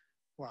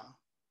 Wow.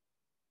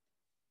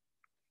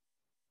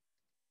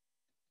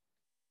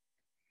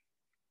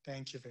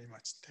 Thank you very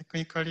much.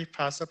 Technically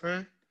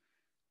possible,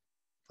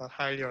 but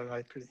highly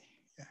unlikely.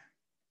 Yeah.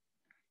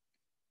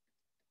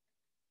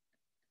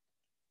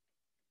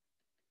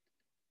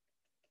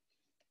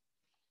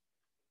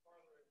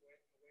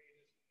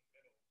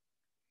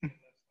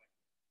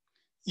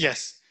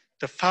 Yes,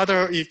 the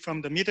farther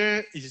from the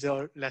middle is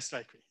less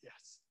likely.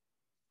 Yes.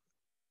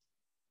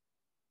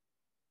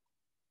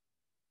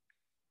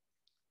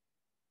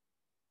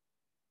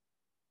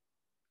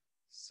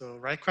 So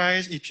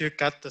likewise, if you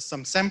got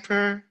some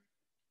sample,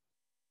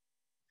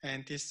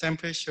 and this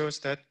sample shows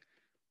that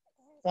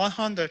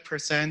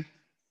 100%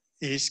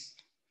 is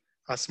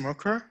a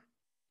smoker,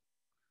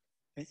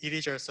 and it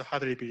is also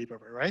hardly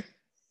believable, right?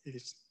 It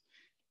is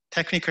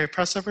technically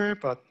possible,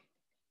 but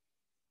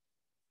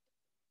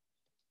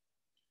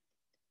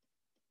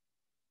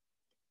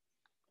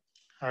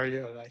highly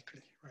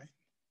unlikely, right?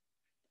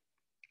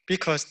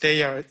 Because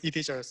it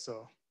is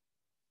also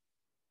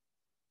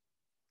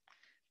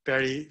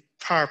very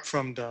far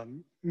from the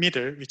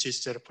middle, which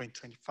is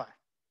 0.25,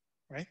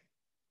 right?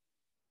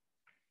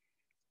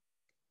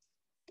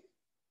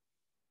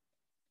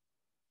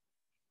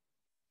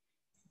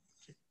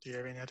 Do you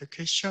have any other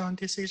question on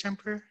this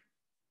example?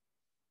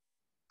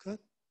 Good.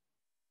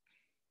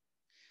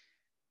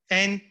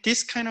 And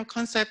this kind of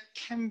concept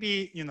can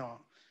be, you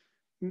know,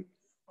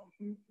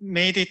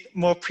 made it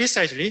more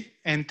precisely,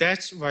 and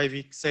that's why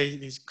we say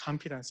it is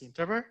confidence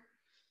interval.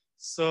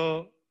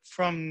 So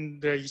from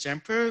the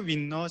example, we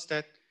know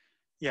that,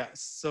 yeah,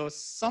 so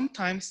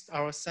sometimes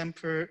our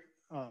sample,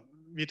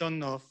 we don't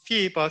know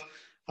phi, but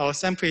our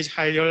sample is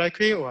highly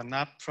likely or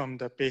not from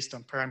the based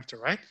on parameter,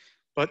 right?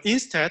 But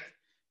instead,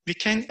 we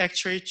can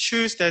actually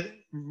choose that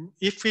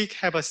if we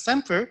have a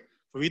sample,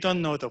 we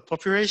don't know the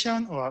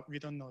population or we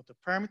don't know the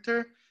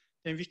parameter,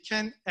 then we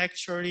can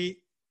actually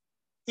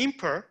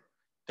infer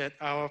that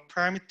our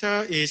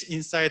parameter is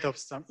inside of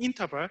some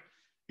interval,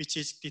 which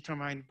is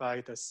determined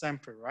by the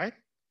sample, right?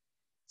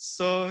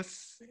 So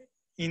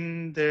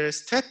in the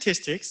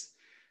statistics,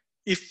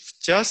 if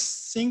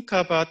just think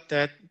about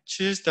that,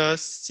 choose the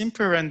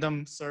simple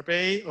random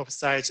survey of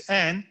size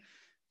n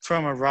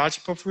from a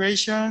large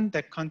population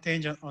that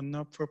contains an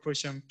unknown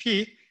proportion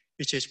p,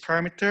 which is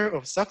parameter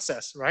of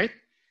success, right?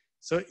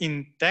 So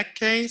in that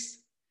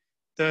case,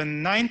 the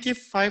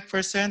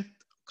 95%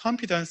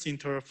 confidence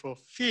interval for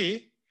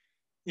phi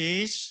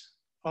is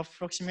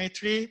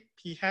approximately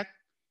p hat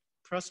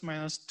plus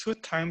minus 2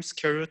 times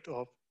square root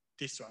of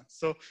this one.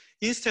 So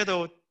instead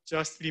of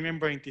just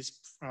remembering this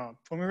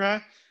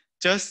formula,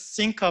 just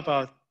think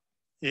about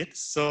it.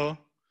 So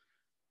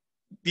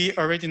we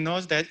already know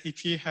that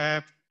if you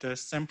have the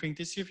sampling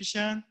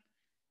distribution,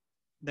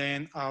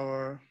 then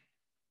our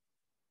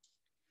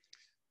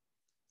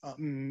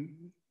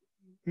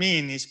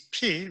mean is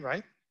P,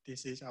 right?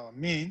 This is our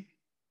mean.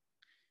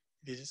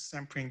 This is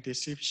sampling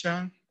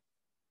distribution.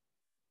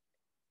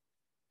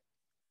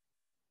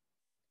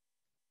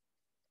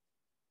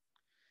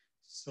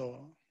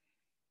 So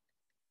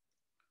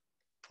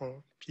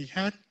for P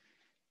hat,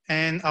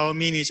 and our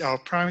mean is our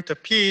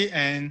parameter P,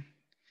 and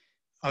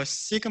our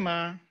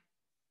sigma,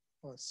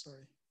 oh,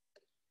 sorry.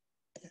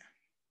 Yeah.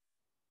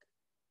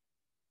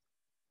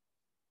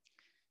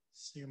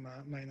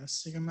 Sigma minus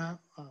sigma,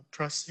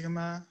 plus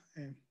sigma,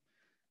 and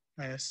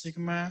minus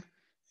sigma.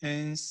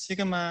 And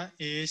sigma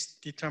is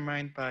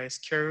determined by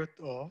square root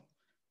of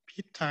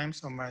P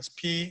times or minus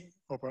P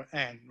over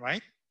N,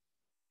 right?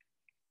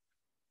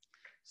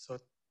 So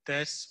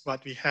that's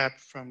what we have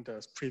from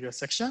the previous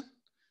section.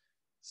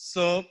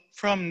 So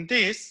from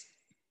this,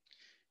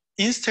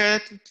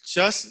 instead,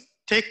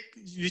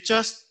 you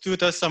just do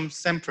some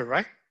sample,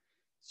 right?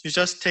 You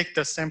just take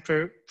the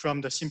sample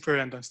from the simple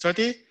random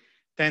study.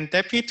 Then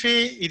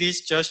definitely it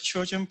is just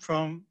chosen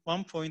from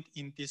one point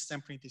in this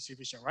sampling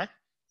distribution, right?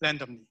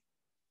 Randomly.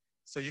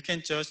 So you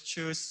can just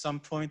choose some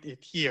point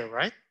here,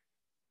 right?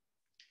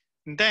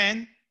 And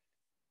then,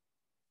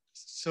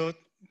 so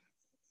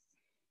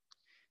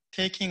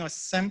taking a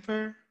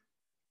sample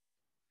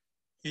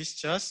is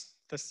just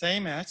the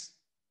same as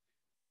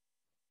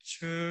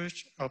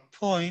choose a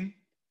point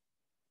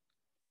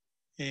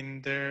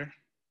in the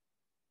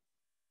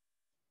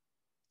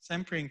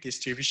sampling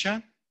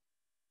distribution.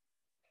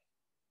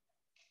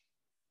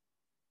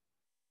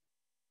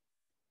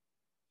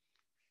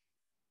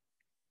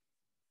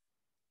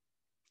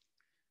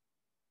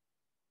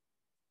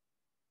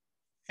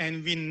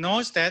 And we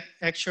know that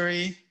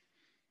actually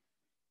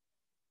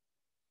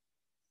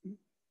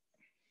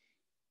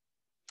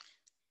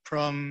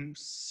from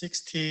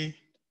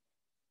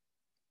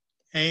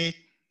 68,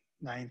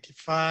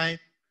 95,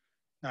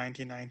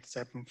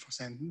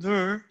 97%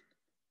 rule,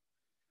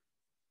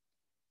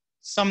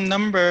 some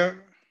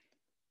number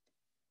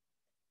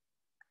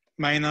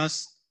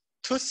minus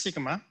 2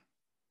 sigma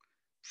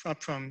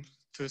from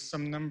to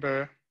some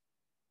number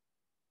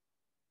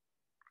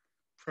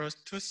plus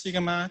 2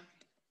 sigma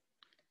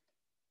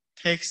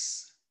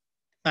takes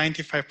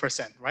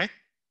 95%, right?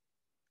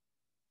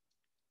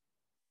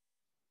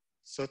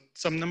 So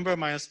some number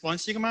minus 1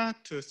 sigma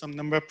to some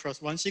number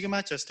plus 1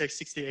 sigma just takes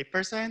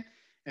 68%,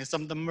 and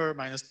some number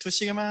minus 2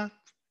 sigma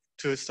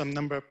to some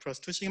number plus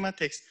 2 sigma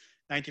takes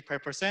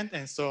 95%,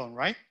 and so on,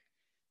 right?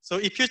 So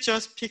if you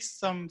just pick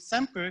some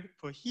sample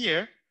for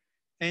here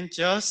and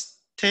just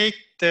take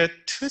the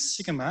 2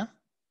 sigma,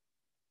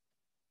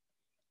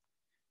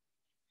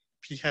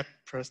 p hat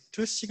plus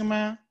 2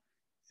 sigma,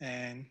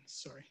 and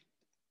sorry,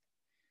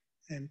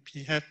 and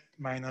p hat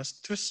minus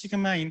 2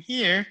 sigma in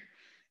here,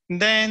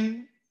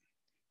 then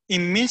it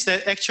means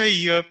that actually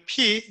your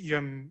P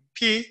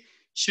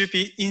should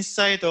be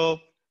inside of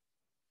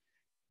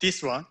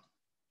this one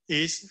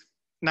is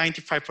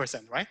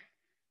 95%, right?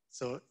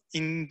 So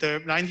in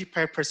the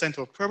 95%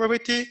 of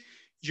probability,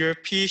 your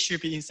P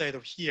should be inside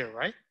of here,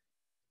 right?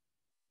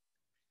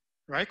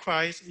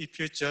 Likewise, if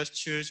you just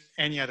choose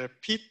any other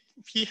P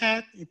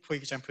hat, for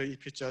example,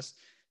 if you just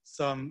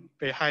some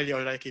very highly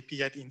unlikely P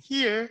hat in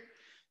here,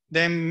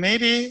 then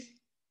maybe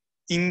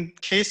in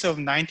case of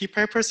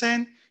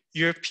 95%,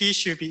 your P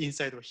should be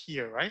inside of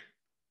here, right?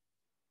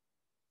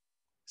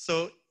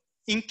 So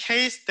in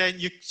case that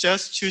you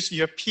just choose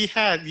your P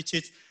hat, which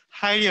is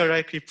highly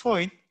unlikely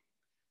point,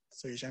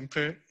 so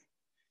example,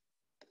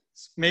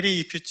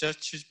 maybe if you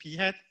just choose P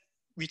hat,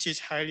 which is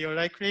highly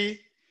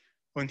unlikely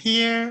on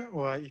here,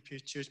 or if you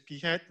choose P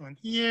hat on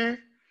here,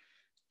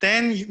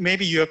 then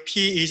maybe your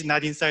P is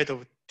not inside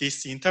of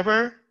this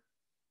interval.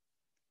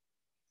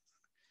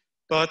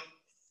 But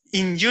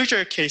in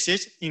usual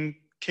cases, in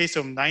case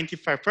of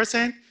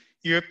 95%,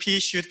 your P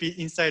should be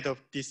inside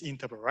of this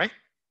interval, right?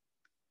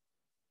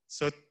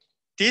 So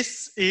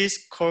this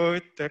is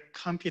called the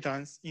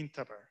confidence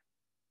interval.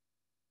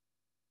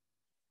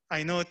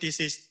 I know this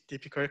is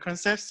difficult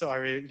concept, so I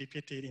will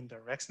repeat it in the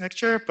next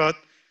lecture, but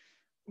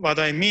what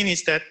I mean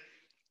is that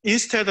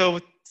instead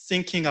of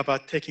thinking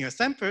about taking a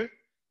sample,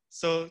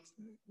 so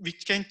we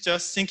can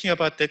just thinking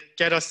about that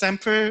get a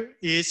sample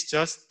is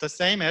just the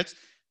same as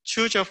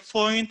choose a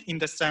point in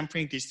the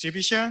sampling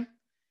distribution.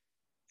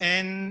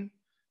 And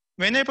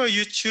whenever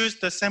you choose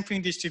the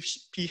sampling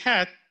distribution P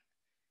hat,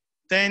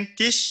 then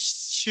this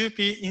should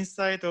be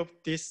inside of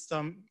this,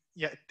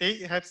 yeah, they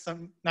have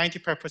some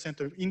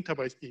 95% of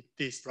intervals in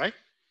this, right?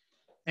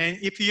 And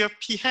if your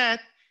P hat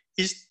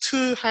is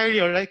too highly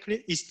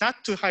unlikely, it's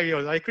not too highly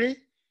unlikely,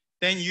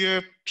 then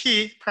your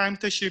P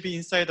parameter should be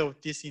inside of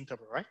this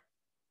interval, right?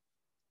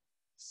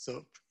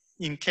 So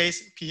in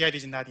case PI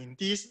is not in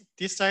this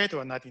side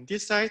or not in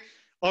this side,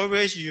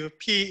 always your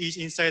P is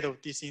inside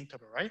of this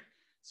interval, right?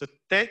 So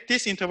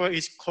this interval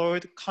is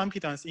called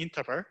confidence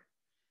interval.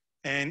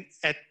 And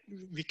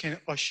we can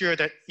assure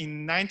that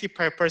in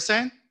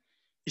 95%,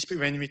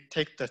 when we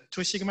take the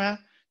 2 sigma,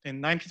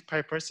 then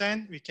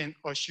 95%, we can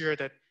assure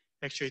that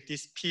actually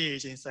this P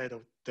is inside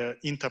of the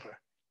interval,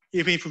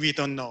 even if we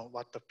don't know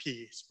what the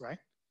P is, right?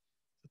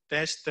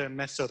 That's the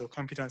method of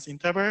confidence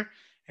interval.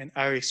 And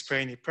I will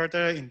explain it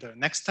further in the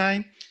next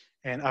time.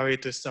 And I will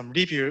do some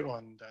review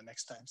on the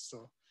next time.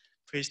 So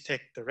please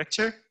take the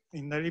lecture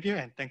in the review,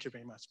 and thank you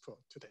very much for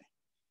today.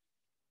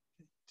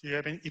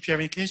 If you have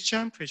any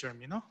question, please let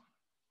me know.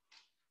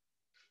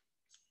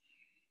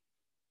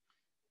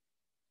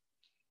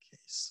 Okay,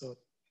 so.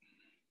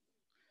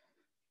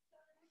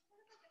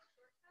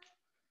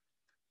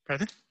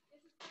 Pardon?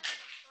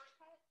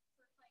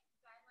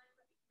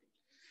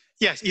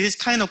 Yes, it is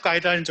kind of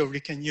guidelines that we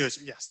can use.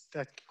 Yes,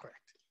 that's correct.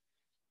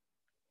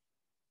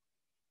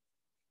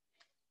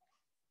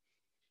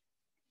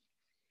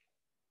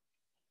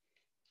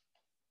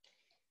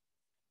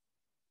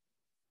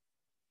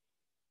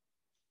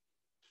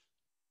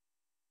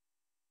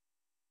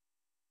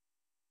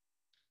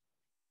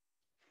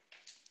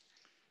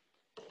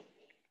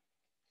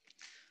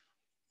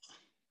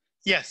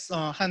 Yes,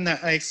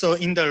 Hannah, so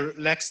in the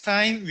next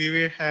time, we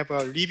will have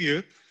a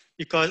review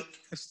because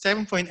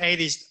 7.8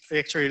 is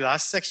actually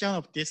last section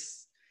of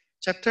this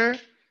chapter.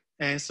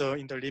 And so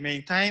in the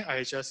remaining time,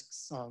 I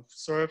just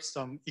solve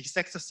some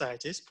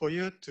exercises for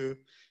you to,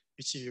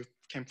 which you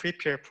can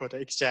prepare for the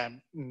exam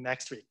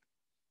next week,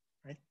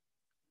 right?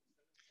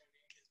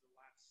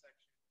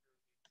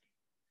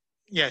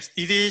 Yes,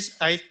 it is,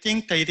 I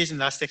think that it is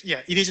last section.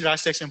 Yeah, it is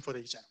last section for the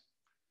exam.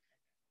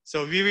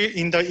 So we will,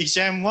 in the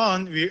exam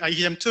 1,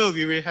 exam 2,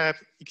 we will have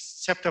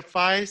chapter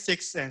 5,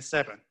 6, and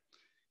 7.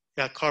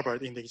 They are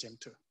covered in the exam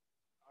 2.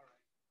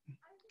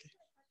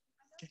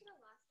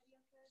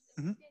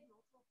 Mm-hmm.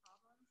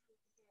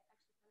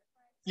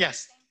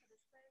 Yes.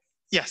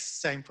 Yes,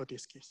 same for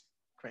this case.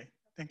 Great.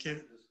 Thank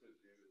you.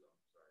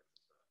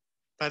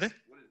 Pardon?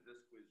 What does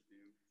this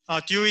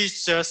quiz do? Due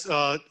is just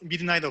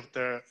midnight of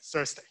the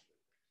Thursday.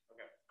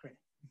 Okay. Great.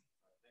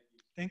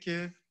 Thank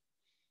you.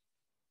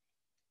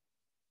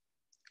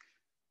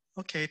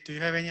 Okay, do you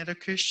have any other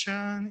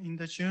question in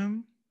the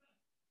Zoom?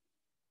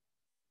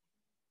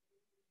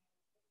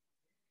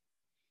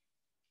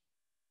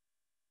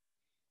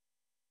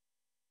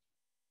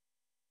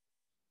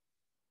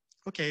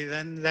 Okay,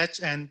 then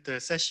let's end the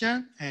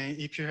session. And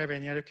if you have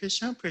any other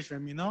question, please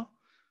let me know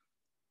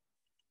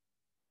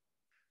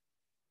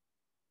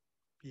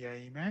via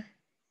email.